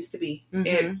like it used to be. Mhm.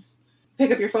 It's pick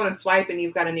up your phone and swipe and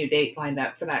you've got a new date lined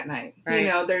up for that night. Right. You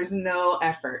know, there's no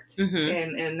effort.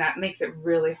 Mhm. And that makes it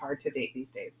really hard to date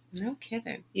these days. No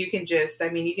kidding. You can just, I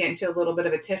mean, you get into a little bit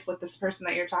of a tiff with this person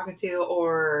that you're talking to,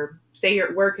 or say you're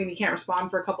at work and you can't respond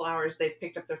for a couple hours. They've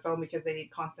picked up their phone because they need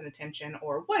constant attention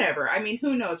or whatever. I mean,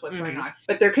 who knows what's going on,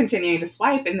 but they're continuing to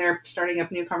swipe and they're starting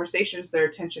up new conversations. Their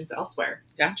attention's elsewhere.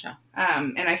 Gotcha.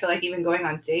 And I feel like even going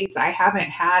on dates, I haven't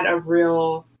had a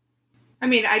real, I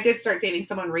mean, I did start dating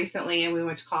someone recently and we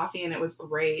went to coffee and it was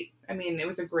great. I mean, it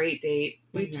was a great date.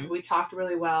 We talked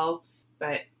really well,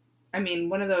 but I mean,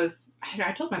 one of those,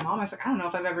 I told my mom, I was like, I don't know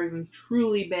if I've ever even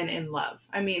truly been in love.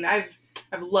 I mean, I've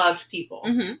loved people,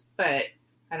 but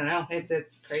I don't know.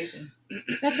 It's crazy.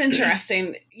 That's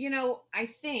interesting. You know, I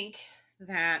think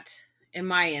that in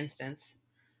my instance,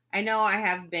 I know I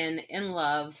have been in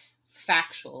love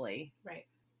factually, Right.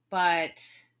 but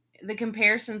the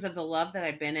comparisons of the love that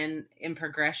I've been in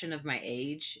progression of my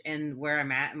age and where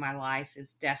I'm at in my life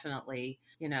is definitely,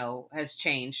 you know, has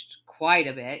changed quite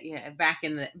a bit. Yeah, back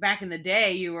in the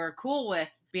day, you were cool with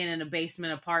being in a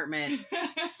basement apartment,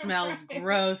 smells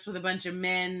gross with a bunch of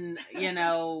men, you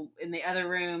know, in the other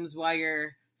rooms while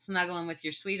you're snuggling with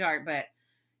your sweetheart, but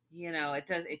you know,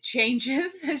 it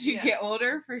changes as you get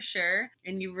older for sure,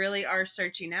 and you really are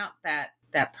searching out that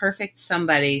perfect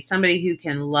somebody who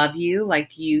can love you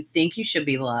like you think you should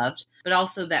be loved, but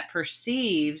also that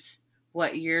perceives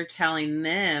what you're telling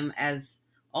them as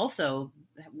also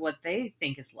what they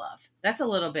think is love. That's a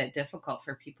little bit difficult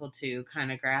for people to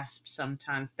kind of grasp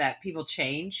sometimes, that people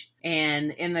change.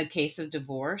 And in the case of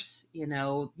divorce, you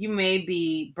know, you may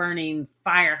be burning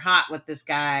fire hot with this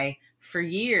guy for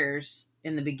years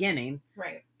in the beginning,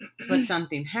 right? But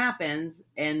something happens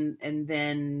and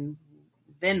then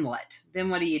what? Then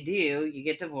what do? You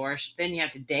get divorced. Then you have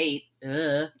to date.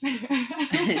 Dating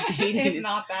It's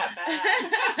not that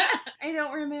bad. I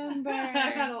don't remember.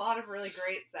 I've had a lot of really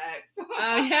great sex.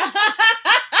 Oh, yeah.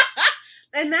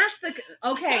 And that's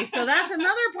okay, so that's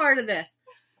another part of this.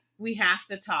 We have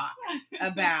to talk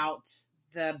about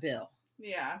the bill.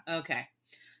 Yeah. Okay.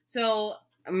 So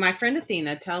my friend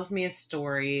Athena tells me a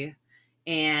story,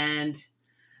 and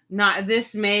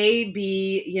this may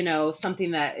be, you know,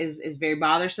 something that is very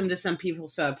bothersome to some people,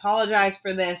 so I apologize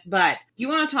for this, but you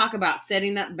want to talk about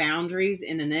setting up boundaries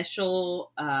in initially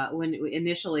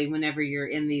whenever you're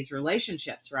in these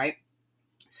relationships, right?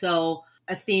 So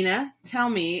Athena, tell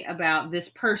me about this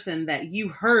person that you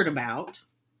heard about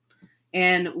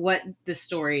and what the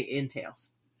story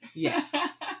entails. Yes.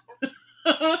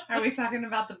 Are we talking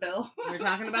about the bill? We're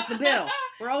talking about the bill.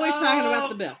 We're always talking about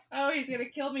the bill. Oh, he's going to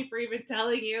kill me for even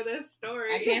telling you this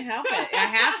story. I can't help it. I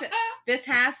have to. This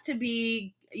has to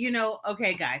be, you know,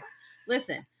 okay, guys,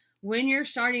 listen. When you're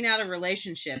starting out a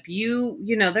relationship, you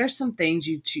know, there's some things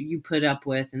you put up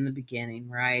with in the beginning,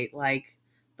 right? Like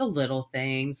the little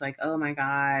things like, oh my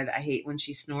God, I hate when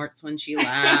she snorts when she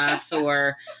laughs,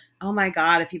 or oh my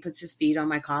God, if he puts his feet on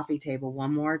my coffee table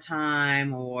one more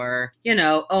time, or, you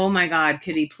know, oh my God,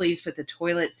 could he please put the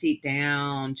toilet seat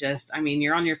down?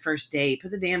 You're on your first date.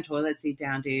 Put the damn toilet seat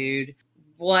down, dude.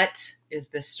 What is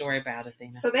this story about,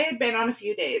 Athena? So they had been on a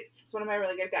few dates. It's one of my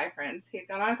really good guy friends. He had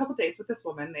gone on a couple dates with this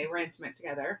woman. They were intimate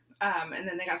together. And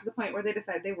then they got to the point where they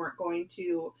decided they weren't going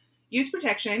to use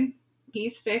protection.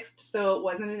 He's fixed, so it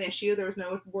wasn't an issue. There was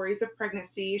no worries of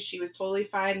pregnancy. She was totally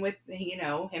fine with, you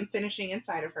know, him finishing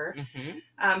inside of her.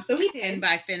 Mm-hmm. So he did. And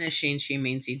by finishing, she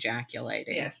means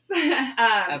ejaculating. Yes.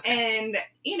 Okay. And,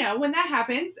 you know, when that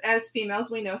happens, as females,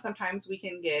 we know sometimes we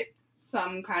can get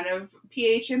some kind of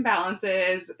pH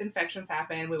imbalances. Infections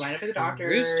happen. We wind up at the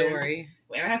doctor's. True story.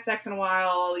 We haven't had sex in a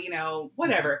while. You know,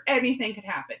 whatever. Anything could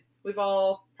happen. We've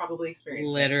all probably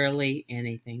experienced Literally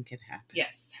anything could happen.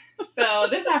 Yes. So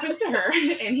this happens to her,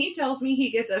 and he tells me he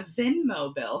gets a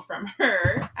Venmo bill from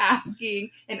her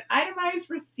asking an itemized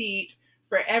receipt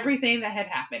for everything that had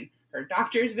happened. Her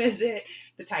doctor's visit,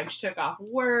 the time she took off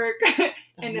work,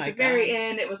 and at the very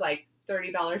end, it was like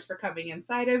 $30 for coming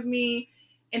inside of me,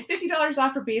 and $50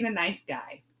 off for being a nice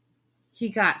guy. He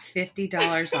got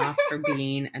 $50 off for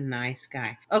being a nice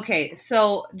guy. Okay,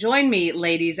 so join me,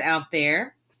 ladies out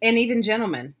there, and even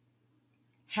gentlemen.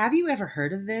 Have you ever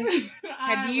heard of this?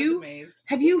 Have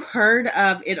you heard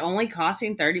of it only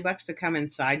costing $30 to come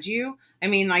inside you? I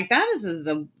mean, like, that is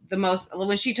the most,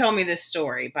 when she told me this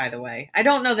story, by the way, I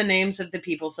don't know the names of the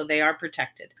people, so they are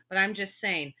protected, but I'm just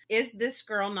saying, is this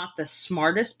girl not the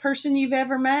smartest person you've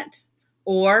ever met?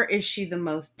 Or is she the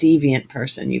most deviant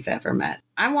person you've ever met?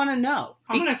 I want to know.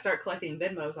 I'm going to start collecting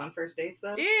Venmos on first dates,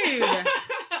 though. Dude,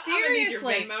 seriously.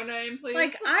 seriously. Venmo name, please.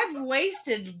 Like, I've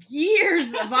wasted years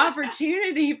of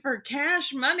opportunity for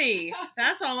cash money.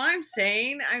 That's all I'm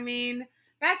saying. I mean,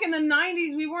 back in the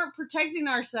 90s, we weren't protecting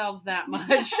ourselves that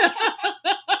much.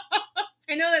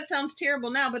 I know that sounds terrible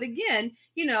now, but again,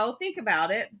 think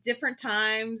about it. Different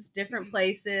times, different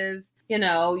places,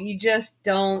 you just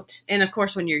don't. And of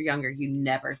course, when you're younger, you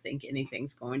never think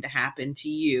anything's going to happen to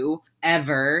you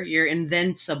ever. You're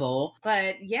invincible.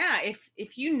 But yeah,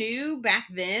 if you knew back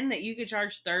then that you could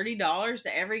charge $30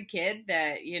 to every kid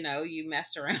that, you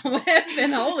messed around with,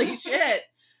 then holy shit,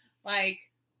 like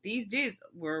these dudes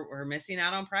were missing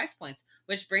out on price points,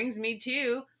 which brings me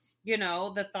to,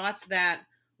 the thoughts that,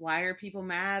 why are people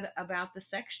mad about the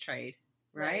sex trade,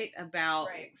 right? About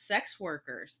sex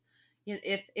workers.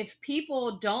 If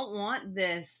people don't want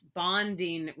this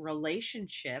bonding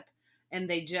relationship and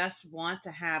they just want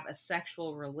to have a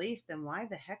sexual release, then why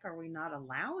the heck are we not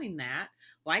allowing that?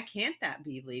 Why can't that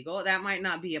be legal? That might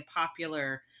not be a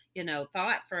popular,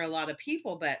 thought for a lot of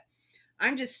people, but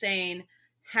I'm just saying,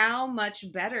 how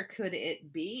much better could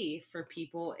it be for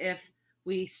people if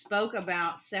we spoke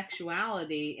about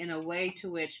sexuality in a way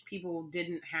to which people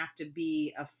didn't have to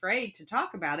be afraid to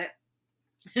talk about it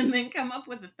and then come up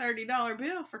with a $30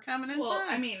 bill for coming inside? Well,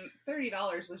 I mean,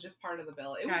 $30 was just part of the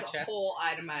bill. It was a whole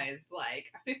itemized,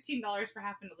 like, $15 for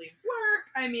having to leave work.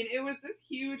 I mean, it was this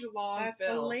huge, long That's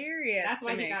bill. Hilarious. That's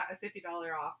why he got a $50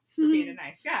 off for being a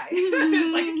nice guy.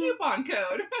 It's like a coupon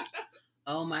code.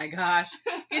 Oh my gosh.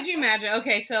 Could you imagine?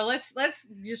 Okay, so let's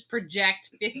just project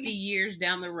 50 years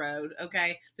down the road,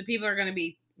 okay? So people are going to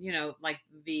be, like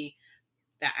the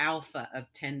alpha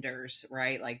of Tinders,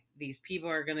 right? Like these people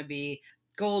are going to be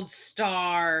gold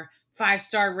star,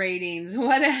 5-star ratings,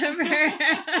 whatever.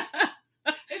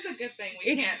 It's a good thing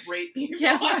we can't rate people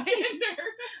on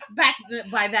Tinder.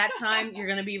 By that time, you're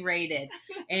going to be rated.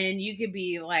 And you could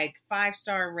be like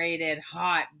 5-star rated,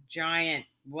 hot, giant,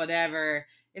 whatever.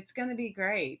 It's going to be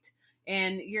great.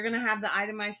 And you're going to have the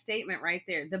itemized statement right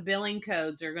there. The billing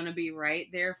codes are going to be right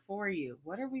there for you.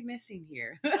 What are we missing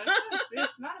here?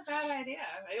 It's not a bad idea.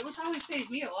 It would probably save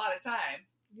me a lot of time.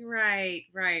 Right.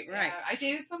 Yeah, I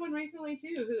dated someone recently,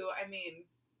 too, who,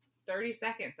 30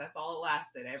 seconds. That's all it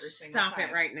lasted every single time. Stop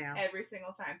it right now. Every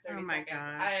single time, 30 oh my seconds.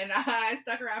 Gosh. And I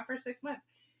stuck around for 6 months.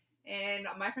 And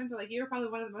my friends are like, you're probably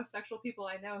one of the most sexual people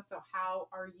I know, so how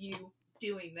are you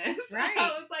doing this? Right. I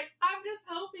was like, I'm just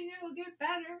hoping it'll get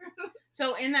better.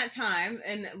 So in that time,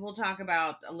 and we'll talk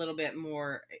about a little bit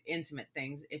more intimate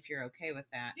things if you're okay with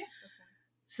that. Yeah.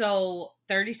 So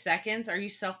 30 seconds, are you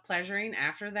self-pleasuring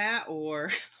after that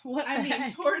or what?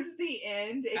 Towards the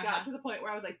end, it got to the point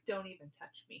where I was like, don't even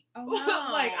touch me. Oh,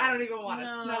 no. Like, I don't even want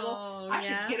to snuggle. I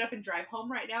should get up and drive home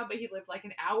right now, but he lived like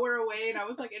an hour away, and I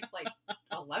was like, it's like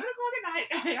 11 o'clock at night.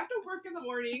 I have to work in the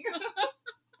morning.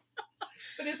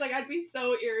 But it's like, I'd be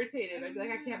so irritated. I'd be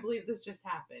like, I can't believe this just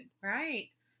happened. Right.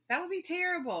 That would be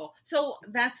terrible. So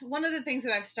that's one of the things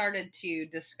that I've started to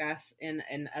discuss in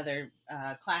other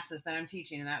classes that I'm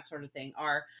teaching and that sort of thing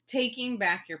are taking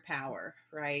back your power,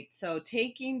 right? So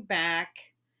taking back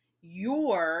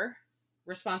your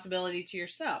responsibility to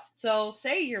yourself. So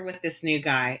say you're with this new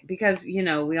guy because,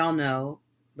 we all know,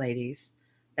 ladies,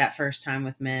 that first time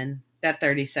with men, that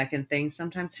 30-second thing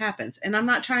sometimes happens. And I'm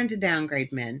not trying to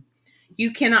downgrade men.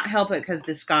 You cannot help it because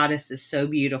this goddess is so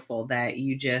beautiful that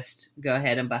you just go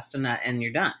ahead and bust a nut and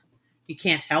you're done. You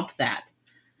can't help that.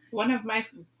 One of my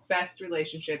best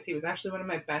relationships, he was actually one of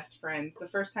my best friends. The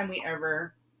first time we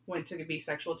ever went to be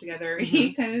sexual together,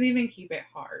 he couldn't even keep it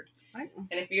hard. And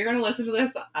if you're going to listen to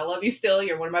this, I love you still.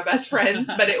 You're one of my best friends.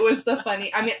 But it was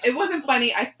it wasn't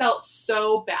funny. I felt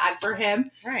so bad for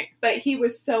him. Right. But he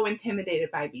was so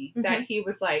intimidated by me that he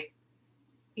was like,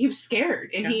 he was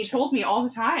scared, and he told me all the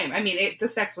time. The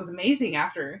sex was amazing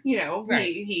after, he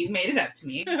made it up to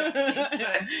me.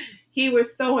 But he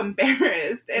was so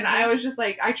embarrassed, and I was just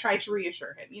like, I tried to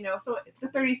reassure him, So the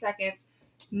 30 seconds,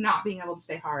 not being able to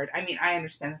stay hard. I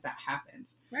understand that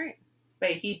happens. Right.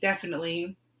 But he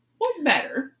definitely was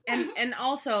better. And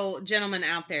also, gentlemen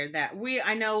out there,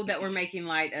 I know that we're making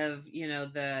light of,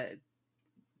 the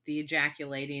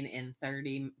ejaculating in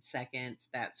 30 seconds,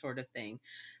 that sort of thing.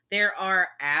 There are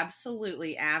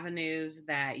absolutely avenues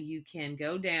that you can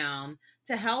go down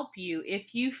to help you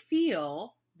if you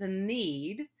feel the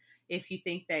need, if you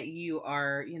think that you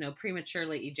are,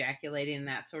 prematurely ejaculating and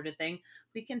that sort of thing.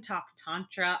 We can talk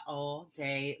Tantra all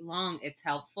day long. It's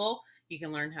helpful. You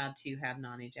can learn how to have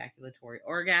non-ejaculatory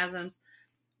orgasms.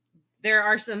 There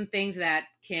are some things that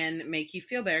can make you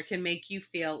feel better, can make you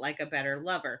feel like a better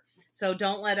lover. So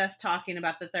don't let us talking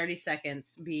about the 30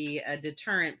 seconds be a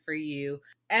deterrent for you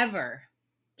ever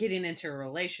getting into a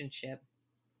relationship,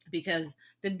 because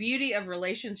the beauty of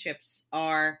relationships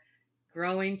are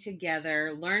growing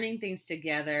together, learning things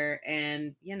together,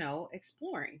 and,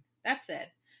 exploring. That's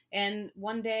it. And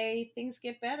one day things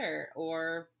get better,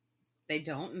 or they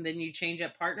don't, and then you change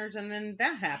up partners, and then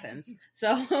that happens.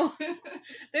 So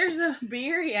there's a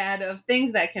myriad of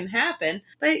things that can happen,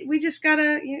 but we just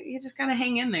gotta, you just gotta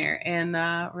hang in there and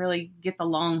really get the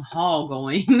long haul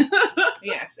going.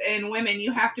 Yes, and women,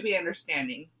 you have to be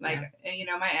understanding. Like,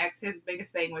 my ex, his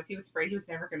biggest thing was he was afraid he was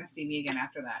never going to see me again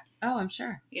after that. Oh, I'm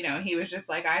sure. He was just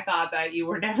like, I thought that you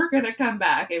were never going to come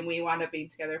back, and we wound up being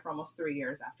together for almost 3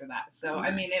 years after that. So,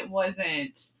 Nice. I mean, it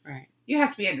wasn't... Right. You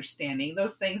have to be understanding.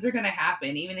 Those things are going to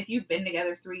happen. Even if you've been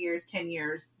together 3 years, 10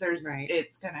 years,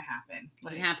 it's going to happen.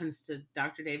 It happens to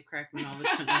Dr. Dave Crackman all the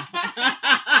time.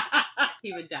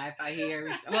 He would die if I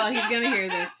hear. Well, he's going to hear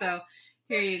this, so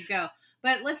here you go.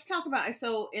 But let's talk about,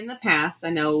 so in the past, I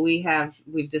know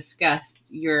we've discussed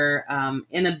your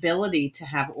inability to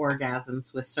have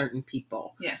orgasms with certain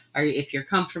people. Yes. Or if you're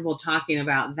comfortable talking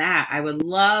about that, I would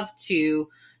love to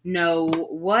know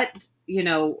what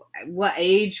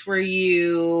age were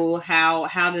you?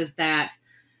 How does that,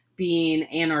 being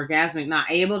anorgasmic, not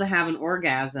able to have an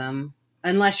orgasm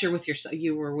unless you're with yourself?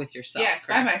 You were with yourself. Yes,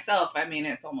 correct? by myself. I mean,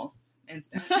 it's almost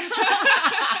instant.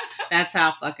 That's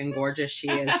how fucking gorgeous she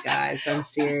is, guys. I'm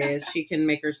serious. She can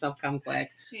make herself come quick.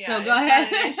 Yeah, so go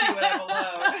ahead. Not an issue when I'm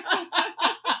alone.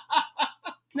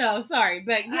 No, sorry,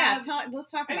 but yeah, let's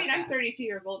talk about I mean, that. I'm 32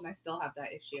 years old and I still have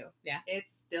that issue. Yeah.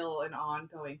 It's still an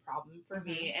ongoing problem for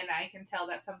me, and I can tell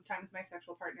that sometimes my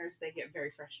sexual partners, they get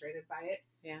very frustrated by it.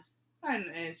 Yeah. And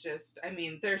it's just, I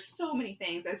mean, there's so many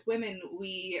things. As women,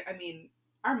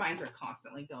 our minds are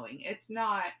constantly going. It's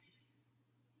not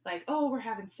like, oh, we're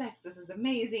having sex, this is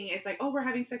amazing. It's like, oh, we're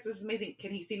having sex, this is amazing.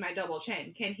 Can he see my double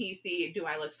chin? Can he see, do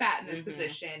I look fat in this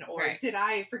position? Or did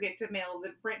I forget to mail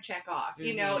the rent check off?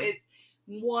 It's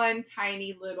one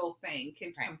tiny little thing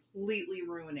can completely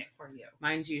ruin it for you.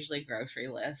 Mine's usually grocery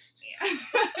list.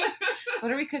 Yeah.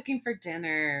 What are we cooking for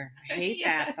dinner? I hate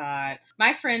that thought.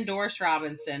 My friend Doris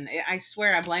Robinson, I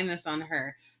swear I blame this on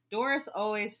her. Doris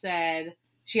always said,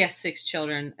 she has 6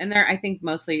 children, and I think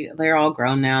mostly they're all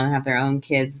grown now and have their own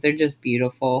kids. They're just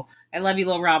beautiful. I love you,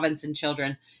 little Robinson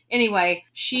children. Anyway,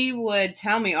 she would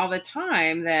tell me all the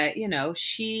time that,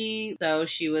 she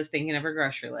was thinking of her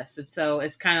grocery list. And so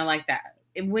it's kind of like that.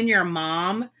 When you're a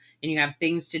mom and you have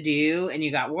things to do and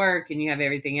you got work and you have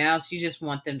everything else, you just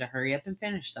want them to hurry up and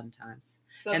finish sometimes.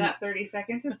 So that 30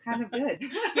 seconds is kind of good.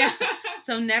 Yeah.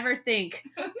 So never think,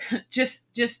 just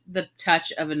the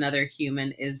touch of another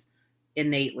human is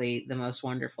innately the most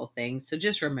wonderful thing. So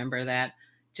just remember that.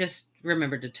 Just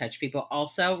remember to touch people.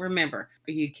 Also, remember,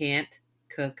 you can't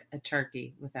cook a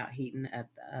turkey without heating up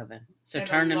the oven. So and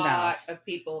turn them bells. A lot of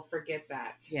people forget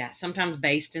that. Yeah, sometimes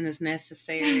basting is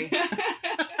necessary.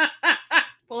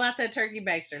 Pull out that turkey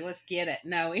baster. Let's get it.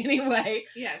 No, anyway.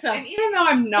 Yes. So, and even though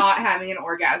I'm not having an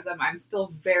orgasm, I'm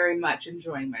still very much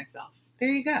enjoying myself. There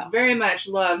you go. Very much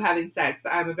love having sex.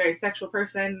 I'm a very sexual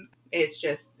person. It's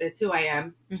who I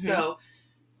am. Mm-hmm. So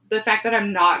the fact that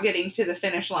I'm not getting to the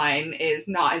finish line is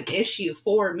not an issue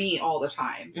for me all the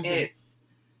time. Mm-hmm. It's,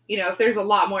 if there's a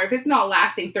lot more, if it's not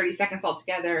lasting 30 seconds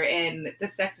altogether and the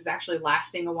sex is actually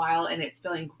lasting a while and it's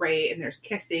feeling great and there's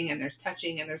kissing and there's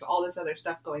touching and there's all this other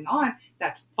stuff going on,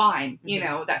 that's fine.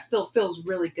 Mm-hmm. That still feels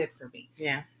really good for me.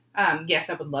 Yeah. Yes,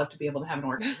 I would love to be able to have an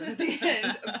orgasm at the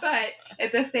end, but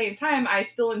at the same time, I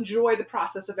still enjoy the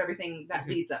process of everything that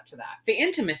leads up to that. The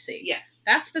intimacy. Yes.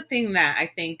 That's the thing that I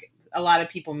think a lot of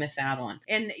people miss out on.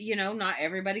 And, not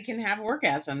everybody can have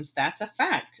orgasms. That's a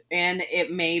fact. And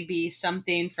it may be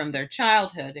something from their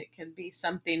childhood. It can be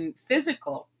something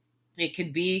physical. It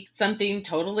could be something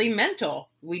totally mental.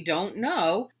 We don't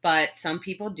know, but some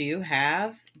people do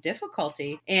have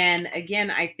difficulty. And again,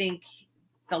 I think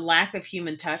the lack of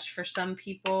human touch for some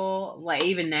people, like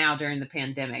even now during the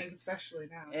pandemic, especially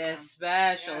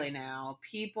now,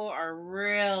 people are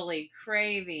really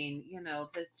craving,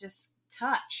 this just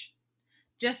touch,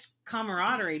 just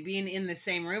camaraderie, being in the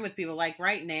same room with people. Like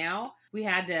right now, we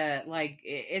had to,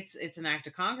 it's an act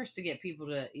of Congress to get people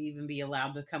to even be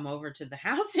allowed to come over to the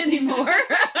house anymore.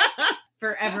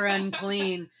 Forever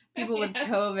unclean. People with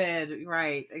COVID.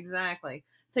 Right. Exactly.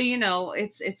 So,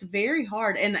 it's very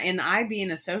hard. And I,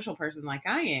 being a social person like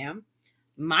I am,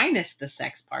 minus the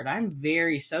sex part, I'm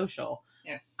very social.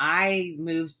 Yes. I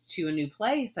moved to a new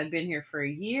place. I've been here for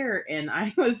a year, and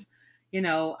I was,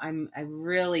 I'm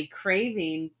really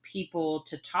craving people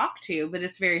to talk to, but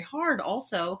it's very hard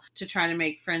also to try to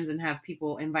make friends and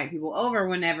invite people over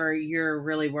whenever you're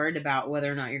really worried about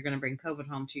whether or not you're going to bring COVID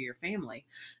home to your family.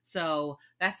 So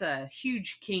that's a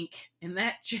huge kink in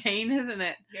that chain, isn't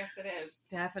it? Yes, it is.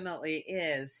 Definitely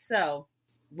is. So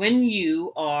when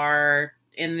you are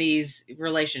in these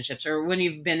relationships, or when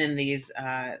you've been in these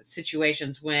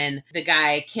situations when the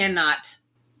guy cannot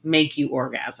make you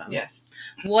orgasm, Yes.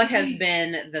 what has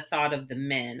been the thought of the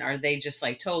men? Are they just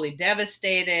like totally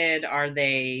devastated?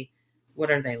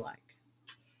 What are they like?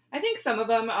 I think some of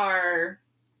them are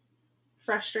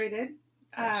frustrated.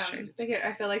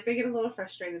 I feel like they get a little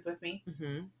frustrated with me.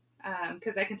 Mm-hmm.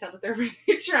 Because I can tell that they're really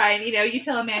trying. You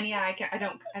tell a man, I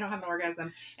don't have an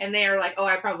orgasm, and they are like, oh,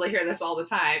 I probably hear this all the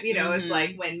time. It's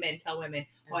like when men tell women,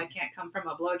 oh, I can't come from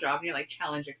a blowjob, and you're like,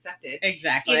 challenge accepted.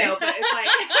 Exactly. But it's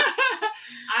like,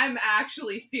 I'm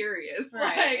actually serious.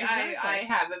 Right, Like exactly. I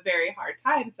have a very hard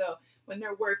time. So when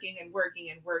they're working and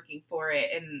working and working for it,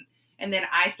 and then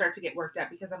I start to get worked up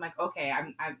because I'm like, okay,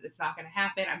 I'm it's not going to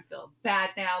happen. I'm feeling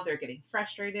bad now. They're getting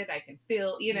frustrated. I can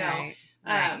feel,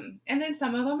 Right. And then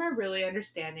some of them are really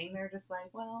understanding. They're just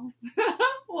like, well,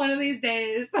 one of these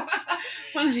days.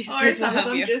 One of these Or days some will of help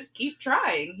them you. just keep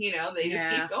trying. They Yeah.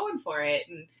 just keep going for it.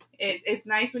 And it's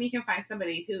nice when you can find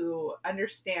somebody who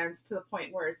understands to the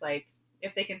point where it's like,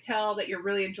 if they can tell that you're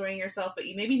really enjoying yourself, but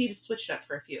you maybe need to switch it up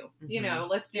for a few. Mhm.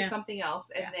 Let's do Yeah. something else.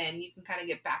 And Yeah. then you can kind of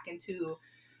get back into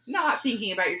not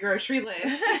thinking about your grocery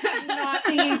list, not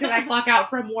thinking, did I clock out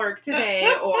from work today?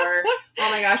 Or, oh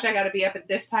my gosh, I got to be up at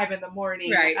this time in the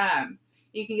morning. Right.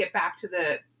 You can get back to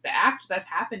the act that's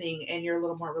happening, and you're a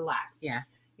little more relaxed. Yeah.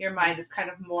 Your mind is kind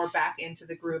of more back into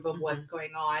the groove of Mhm. what's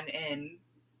going on. And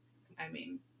I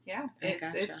mean, yeah, I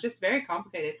it's gotcha. just very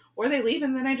complicated. Or they leave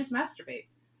and then I just masturbate.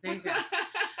 There you go.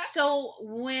 So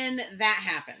when that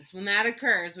happens, when that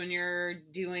occurs, when you're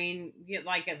doing,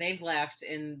 like they've left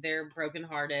and they're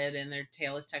brokenhearted and their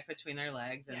tail is tucked between their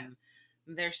legs and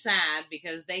they're sad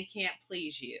because they can't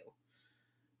please you,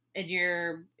 and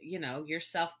you're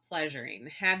self-pleasuring.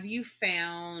 Have you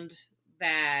found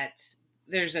that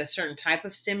there's a certain type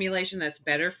of stimulation that's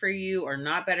better for you or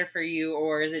not better for you?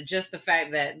 Or is it just the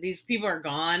fact that these people are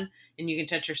gone and you can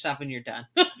touch yourself and you're done?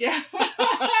 Yeah.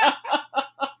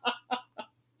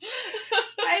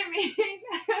 I mean,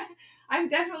 I'm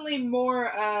definitely more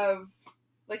of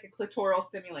like a clitoral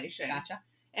stimulation. Gotcha.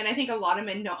 And I think a lot of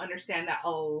men don't understand that a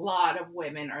lot of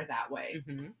women are that way.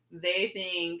 Mm-hmm. They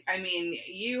think,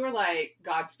 you are like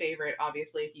God's favorite,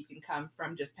 obviously, if you can come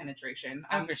from just penetration.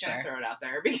 I'm for just going to sure. throw it out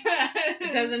there because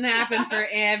It doesn't happen for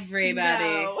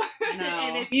everybody. No. No.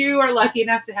 And if you are lucky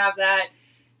enough to have that,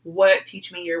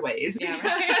 teach me your ways. Yeah,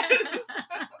 right.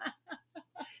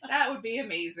 That would be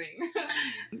amazing.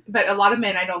 But a lot of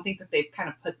men, I don't think that they've kind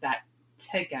of put that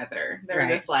together. They're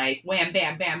Right. just like wham,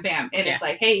 bam, bam, bam. And Yeah. it's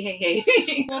like,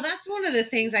 hey. Well, that's one of the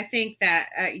things I think that,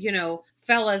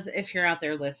 fellas, if you're out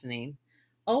there listening,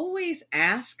 always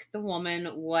ask the woman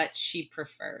what she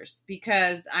prefers,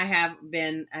 because I've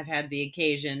had the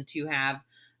occasion to have,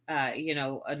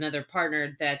 another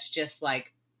partner that's just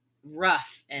like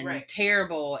rough and Right.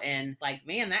 terrible and like,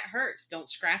 man, that hurts. Don't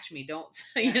scratch me. Don't,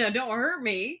 don't hurt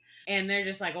me. And they're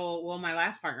just like, oh, well, my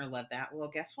last partner loved that. Well,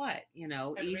 guess what?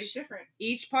 Everybody's different.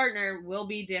 Each partner will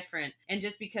be different. And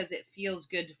just because it feels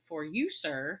good for you,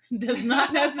 sir, does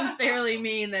not necessarily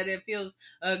mean that it feels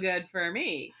good for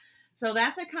me. So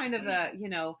that's a kind of a,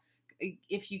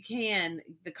 if you can,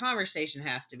 the conversation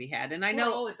has to be had. And I We're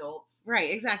know all adults.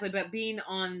 Right, exactly. But being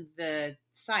on the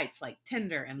sites like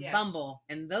Tinder and Yes. Bumble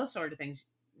and those sort of things,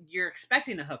 you're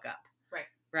expecting to hook up.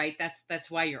 Right.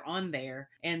 That's why you're on there.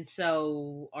 And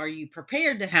so are you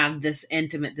prepared to have this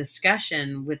intimate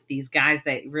discussion with these guys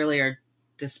that really are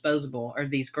disposable, or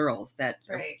these girls that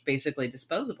are Right. basically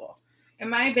disposable? And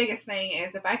my biggest thing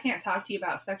is, if I can't talk to you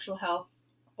about sexual health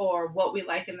or what we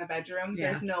like in the bedroom,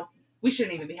 Yeah. we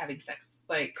shouldn't even be having sex.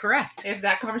 Like, Correct. if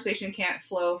that conversation can't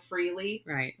flow freely,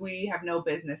 Right. we have no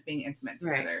business being intimate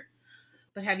together.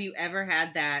 But have you ever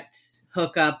had that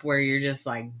hookup where you're just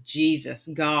like, Jesus,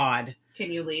 God.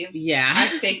 Can you leave? Yeah.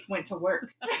 I faked went to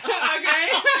work. Okay.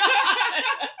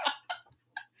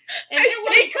 And I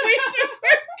think we do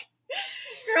work.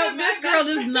 Girl, My this best girl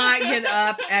does friend- not get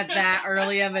up at that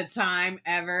early of a time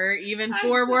ever, even I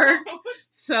for know. work.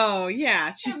 So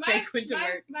yeah, she And fake went to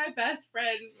work. My best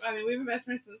friend, we've been best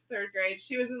friends since 3rd grade.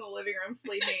 She was in the living room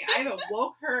sleeping. I even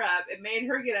woke her up and made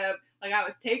her get up like I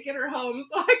was taking her home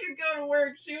so I could go to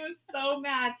work. She was so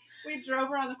mad. We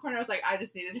drove around the corner. I was like, I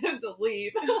just needed him to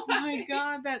leave. Oh my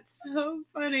God, that's so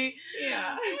funny.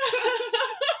 Yeah.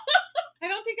 I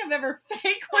don't think I've ever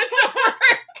fake went to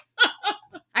work.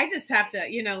 I just have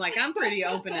to, like, I'm pretty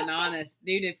open and honest,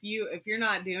 dude. If you're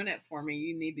not doing it for me,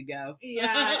 you need to go.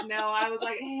 Yeah, no, I was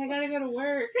like, hey, I gotta go to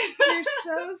work. You're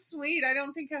so sweet. I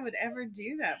don't think I would ever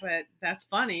do that, but that's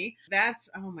funny.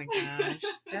 Oh my gosh,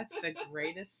 that's the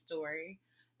greatest story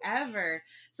ever.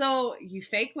 So you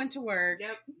fake went to work.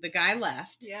 Yep. The guy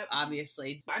left. Yep.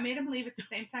 Obviously. I made him leave at the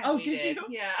same time. Oh, we did you?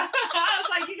 Yeah. I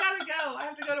was like, you gotta go. I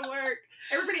have to go to work.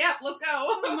 Everybody up. Let's go.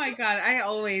 Oh my God. I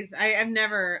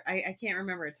can't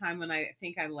remember a time when I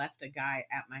think I left a guy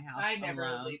at my house I never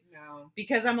alone. leave. No.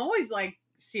 Because I'm always like,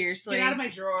 seriously. Get out of my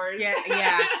drawers.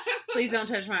 Yeah. Please don't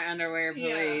touch my underwear,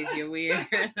 please. Yeah. You weird.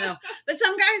 No. But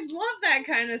some guys love that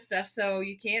kind of stuff. So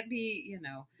you can't be,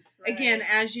 Right. Again,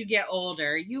 as you get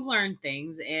older, you learn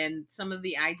things, and some of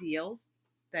the ideals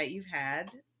that you've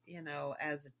had,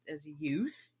 as a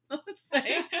youth, let's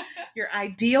say, your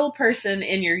ideal person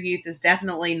in your youth is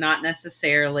definitely not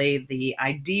necessarily the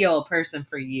ideal person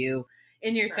for you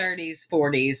in your Right. 30s,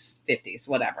 40s, 50s,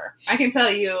 whatever. I can tell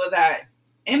you that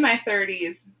in my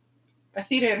 30s,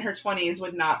 Athena in her 20s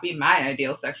would not be my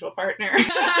ideal sexual partner.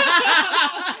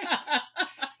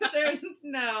 There's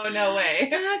no way.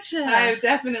 Gotcha. I've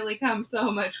definitely come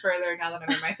so much further now that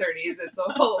I'm in my 30s. It's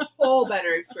a whole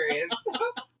better experience.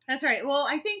 That's right. Well,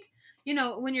 I think,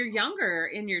 when you're younger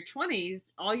in your 20s,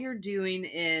 all you're doing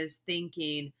is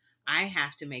thinking, I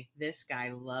have to make this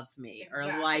guy love me or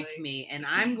like Exactly. me, and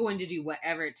I'm going to do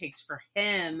whatever it takes for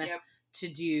him Yep. to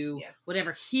do Yes.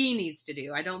 whatever he needs to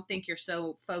do. I don't think you're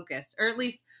so focused, or at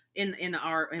least in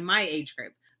my age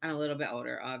group. I'm a little bit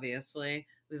older, obviously.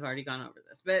 We've already gone over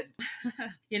this, but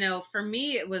for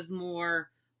me, it was more,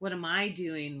 what am I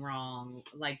doing wrong?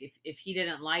 Like if he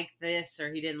didn't like this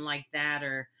or he didn't like that,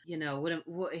 or,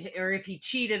 or if he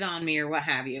cheated on me or what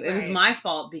have you, it was Right. my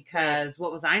fault because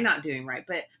what was I not doing right?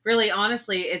 But really,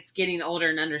 honestly, it's getting older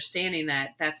and understanding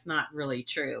that that's not really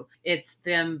true. It's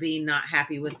them being not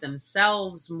happy with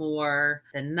themselves more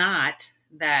than not,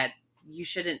 that you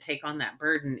shouldn't take on that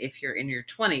burden if you're in your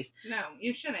 20s. No,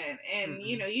 you shouldn't. And,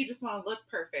 Mm-mm. you just want to look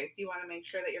perfect. You want to make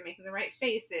sure that you're making the right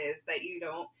faces, that you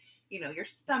don't, your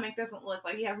stomach doesn't look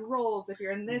like you have rolls if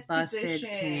you're in this Busted position.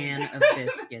 can of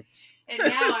biscuits. And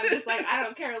now I'm just like, I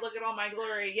don't care. Look at all my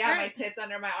glory. Yeah, my tits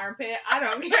under my armpit. I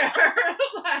don't care.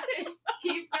 Like,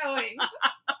 keep going.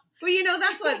 Well,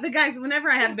 that's what the guys,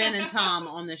 whenever I have Ben and Tom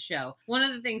on the show, one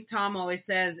of the things Tom always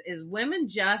says is women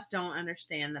just don't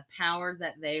understand the power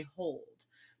that they hold,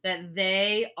 that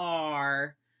they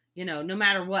are, no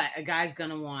matter what, a guy's going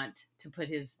to want to put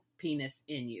his penis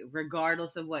in you,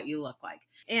 regardless of what you look like.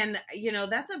 And,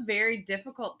 that's a very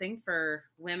difficult thing for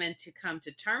women to come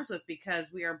to terms with,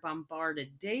 because we are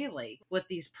bombarded daily with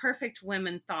these perfect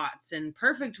women thoughts and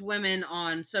perfect women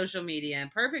on social media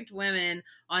and perfect women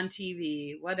on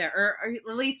TV, whatever, or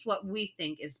at least what we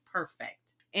think is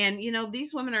perfect. And,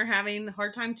 these women are having a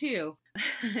hard time too.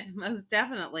 Most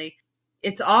definitely.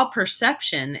 It's all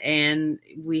perception, and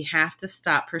we have to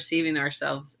stop perceiving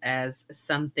ourselves as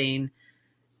something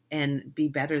and be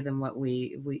better than what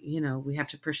we have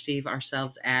to perceive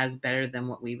ourselves as better than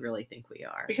what we really think we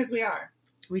are. Because we are.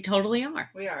 We totally are.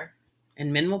 We are.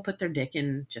 And men will put their dick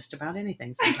in just about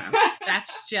anything sometimes.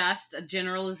 That's just a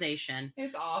generalization.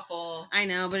 It's awful. I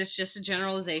know, but it's just a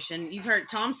generalization. You've heard,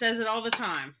 Tom says it all the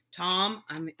time. Tom,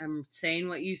 I'm saying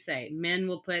what you say. Men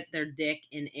will put their dick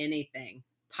in anything.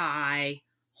 Pie,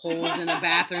 holes in a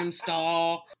bathroom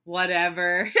stall,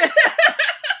 whatever.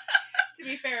 To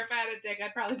be fair, if I had a dick,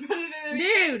 I'd probably put it in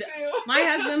Dude, too. My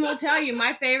husband will tell you,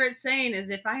 my favorite saying is,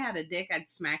 if I had a dick, I'd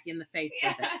smack you in the face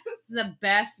with it. It's the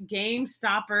best game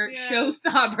stopper, Yes.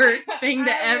 showstopper thing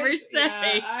to I ever would-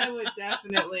 say. Yeah, I would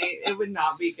definitely, it would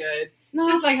not be good. No,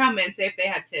 It's just like how men say if they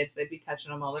had tits, they'd be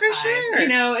touching them all the For time. sure.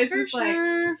 It's for just like,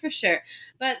 sure, for sure.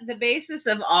 But the basis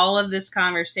of all of this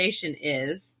conversation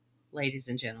is, ladies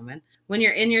and gentlemen, when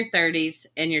you're in your 30s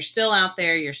and you're still out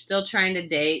there, you're still trying to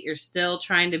date, you're still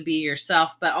trying to be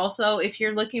yourself, but also if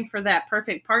you're looking for that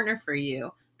perfect partner for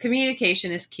you,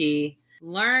 communication is key.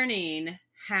 Learning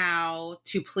how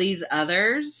to please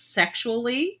others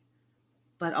sexually,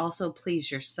 but also please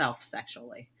yourself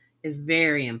sexually is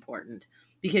very important,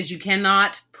 because you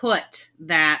cannot put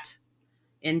that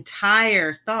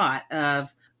entire thought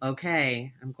of,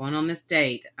 okay, I'm going on this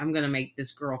date, I'm going to make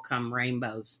this girl come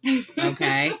rainbows.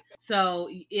 Okay. So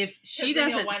if she then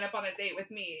doesn't, you'll wind up on a date with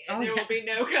me, and Oh, there yeah. will be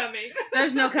no coming.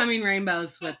 there's no coming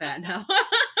rainbows with that. No.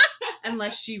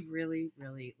 Unless she really,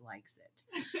 really likes it.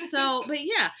 So, but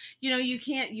yeah,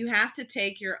 you have to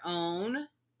take your own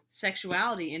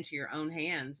sexuality into your own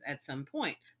hands at some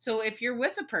point. So if you're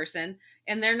with a person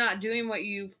and they're not doing what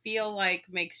you feel like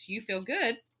makes you feel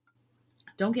good,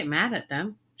 don't get mad at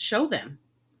them. Show them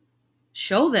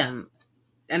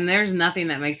And there's nothing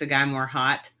that makes a guy more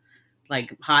hot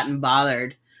and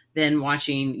bothered than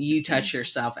watching you touch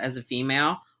yourself as a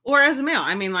female or as a male.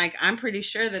 I mean, like, I'm pretty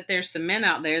sure that there's some men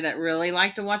out there that really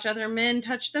like to watch other men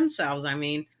touch themselves. I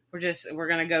mean, we're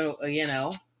going to go,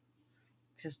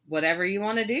 just whatever you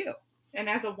want to do. And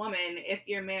as a woman, if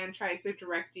your man tries to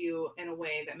direct you in a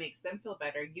way that makes them feel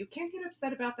better, you can't get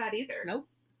upset about that either. Nope.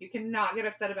 You cannot get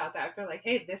upset about that. If they're like,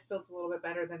 hey, this feels a little bit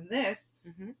better than this,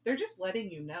 Mm-hmm. they're just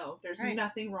letting you know. There's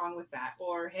nothing wrong with that.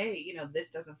 Or, hey, this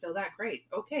doesn't feel that great.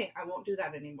 Okay, I won't do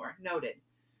that anymore. Noted.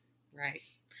 Right.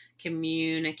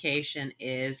 Communication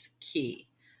is key.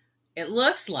 It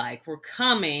looks like we're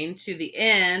coming to the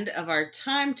end of our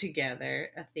time together,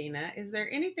 Athena. Is there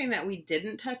anything that we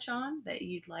didn't touch on that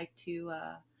you'd like to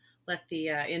let the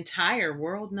entire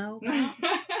world know about?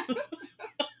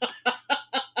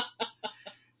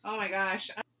 Oh my gosh.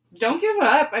 Don't give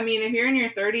up. I mean, if you're in your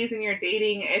 30s and you're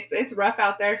dating, it's rough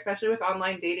out there, especially with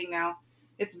online dating now.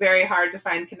 It's very hard to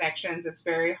find connections. It's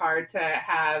very hard to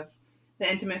have the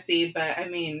intimacy, but I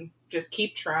mean, just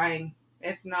keep trying.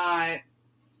 It's not,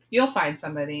 you'll find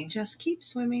somebody. Just keep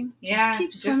swimming. Yeah. Just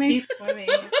keep swimming. Just keep swimming.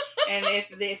 And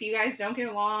if you guys don't get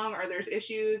along or there's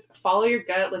issues, follow your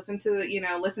gut, listen to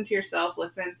yourself,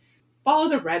 follow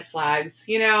the red flags.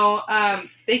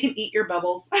 They can eat your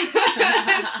bubbles. Swim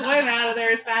out of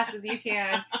there as fast as you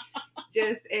can.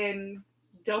 And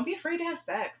don't be afraid to have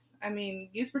sex. I mean,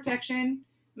 use protection,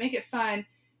 make it fun,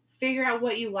 figure out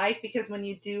what you like, because when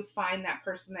you do find that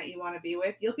person that you want to be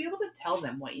with, you'll be able to tell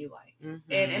them what you like.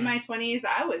 Mm-hmm. And in my 20s,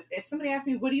 if somebody asked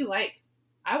me, what do you like?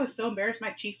 I was so embarrassed.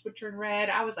 My cheeks would turn red.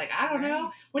 I was like, I don't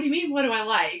know. What do you mean? What do I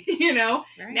like?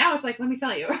 Right. Now it's like, let me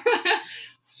tell you.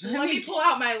 Let me pull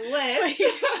out my list.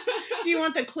 Wait, do you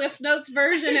want the Cliff Notes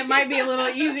version? It might be a little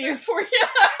easier for you.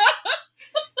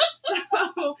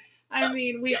 So, I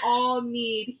mean, we all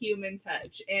need human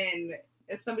touch. And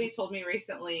as somebody told me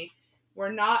recently,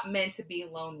 we're not meant to be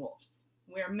lone wolves.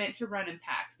 We're meant to run in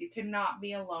packs. You cannot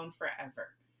be alone forever.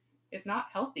 It's not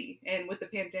healthy. And with the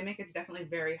pandemic, it's definitely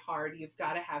very hard. You've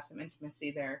got to have some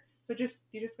intimacy there. So you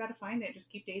just got to find it. Just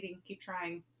keep dating. Keep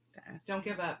trying. Don't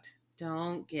give up.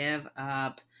 Don't give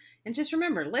up. And just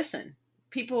remember, listen.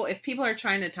 If people are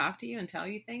trying to talk to you and tell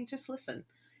you things, just listen.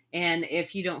 And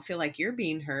if you don't feel like you're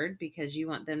being heard because you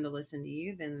want them to listen to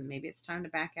you, then maybe it's time to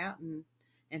back out and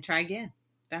try again.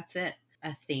 That's it.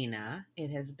 Athena,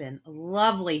 it has been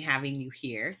lovely having you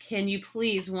here. Can you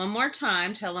please one more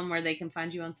time tell them where they can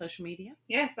find you on social media?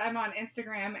 Yes, I'm on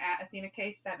Instagram at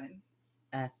AthenaK7.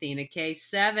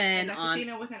 AthenaK7 and that's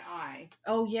Athena with an I.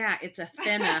 Oh yeah, it's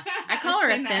Athena. I call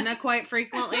her Athena quite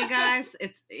frequently, guys.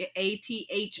 It's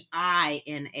ATHINA.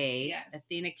 Yes.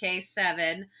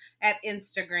 AthenaK7 at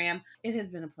Instagram. It has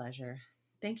been a pleasure.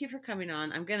 Thank you for coming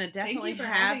on. I'm gonna definitely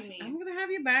have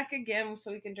you back again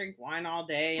so we can drink wine all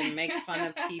day and make fun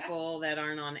of people that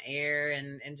aren't on air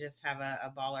and just have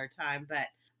a baller time. But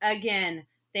again,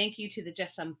 thank you to the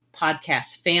Just Some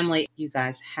Podcast family. You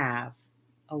guys have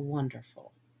a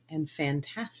wonderful and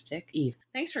fantastic eve.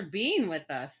 Thanks for being with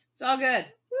us. It's all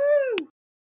good. Woo!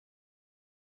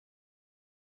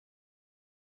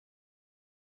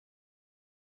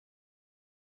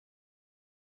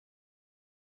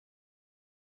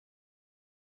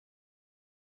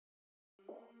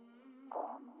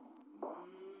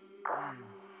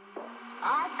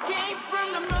 I came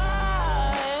from the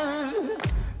mud.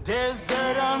 There's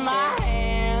dirt on my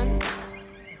hands.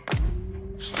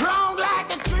 Strong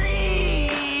like a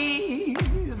tree.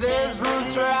 There's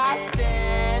roots where I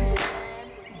stand.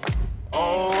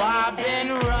 Oh, I've been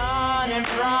running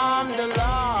from the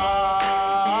law.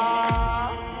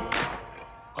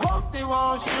 Hope they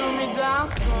won't shoot me down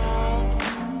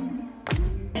soon.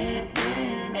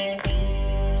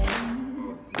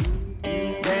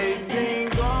 They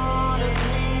sing on a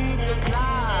sleepless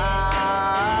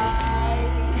night.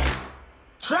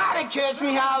 Try to catch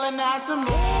me howling at the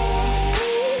moon.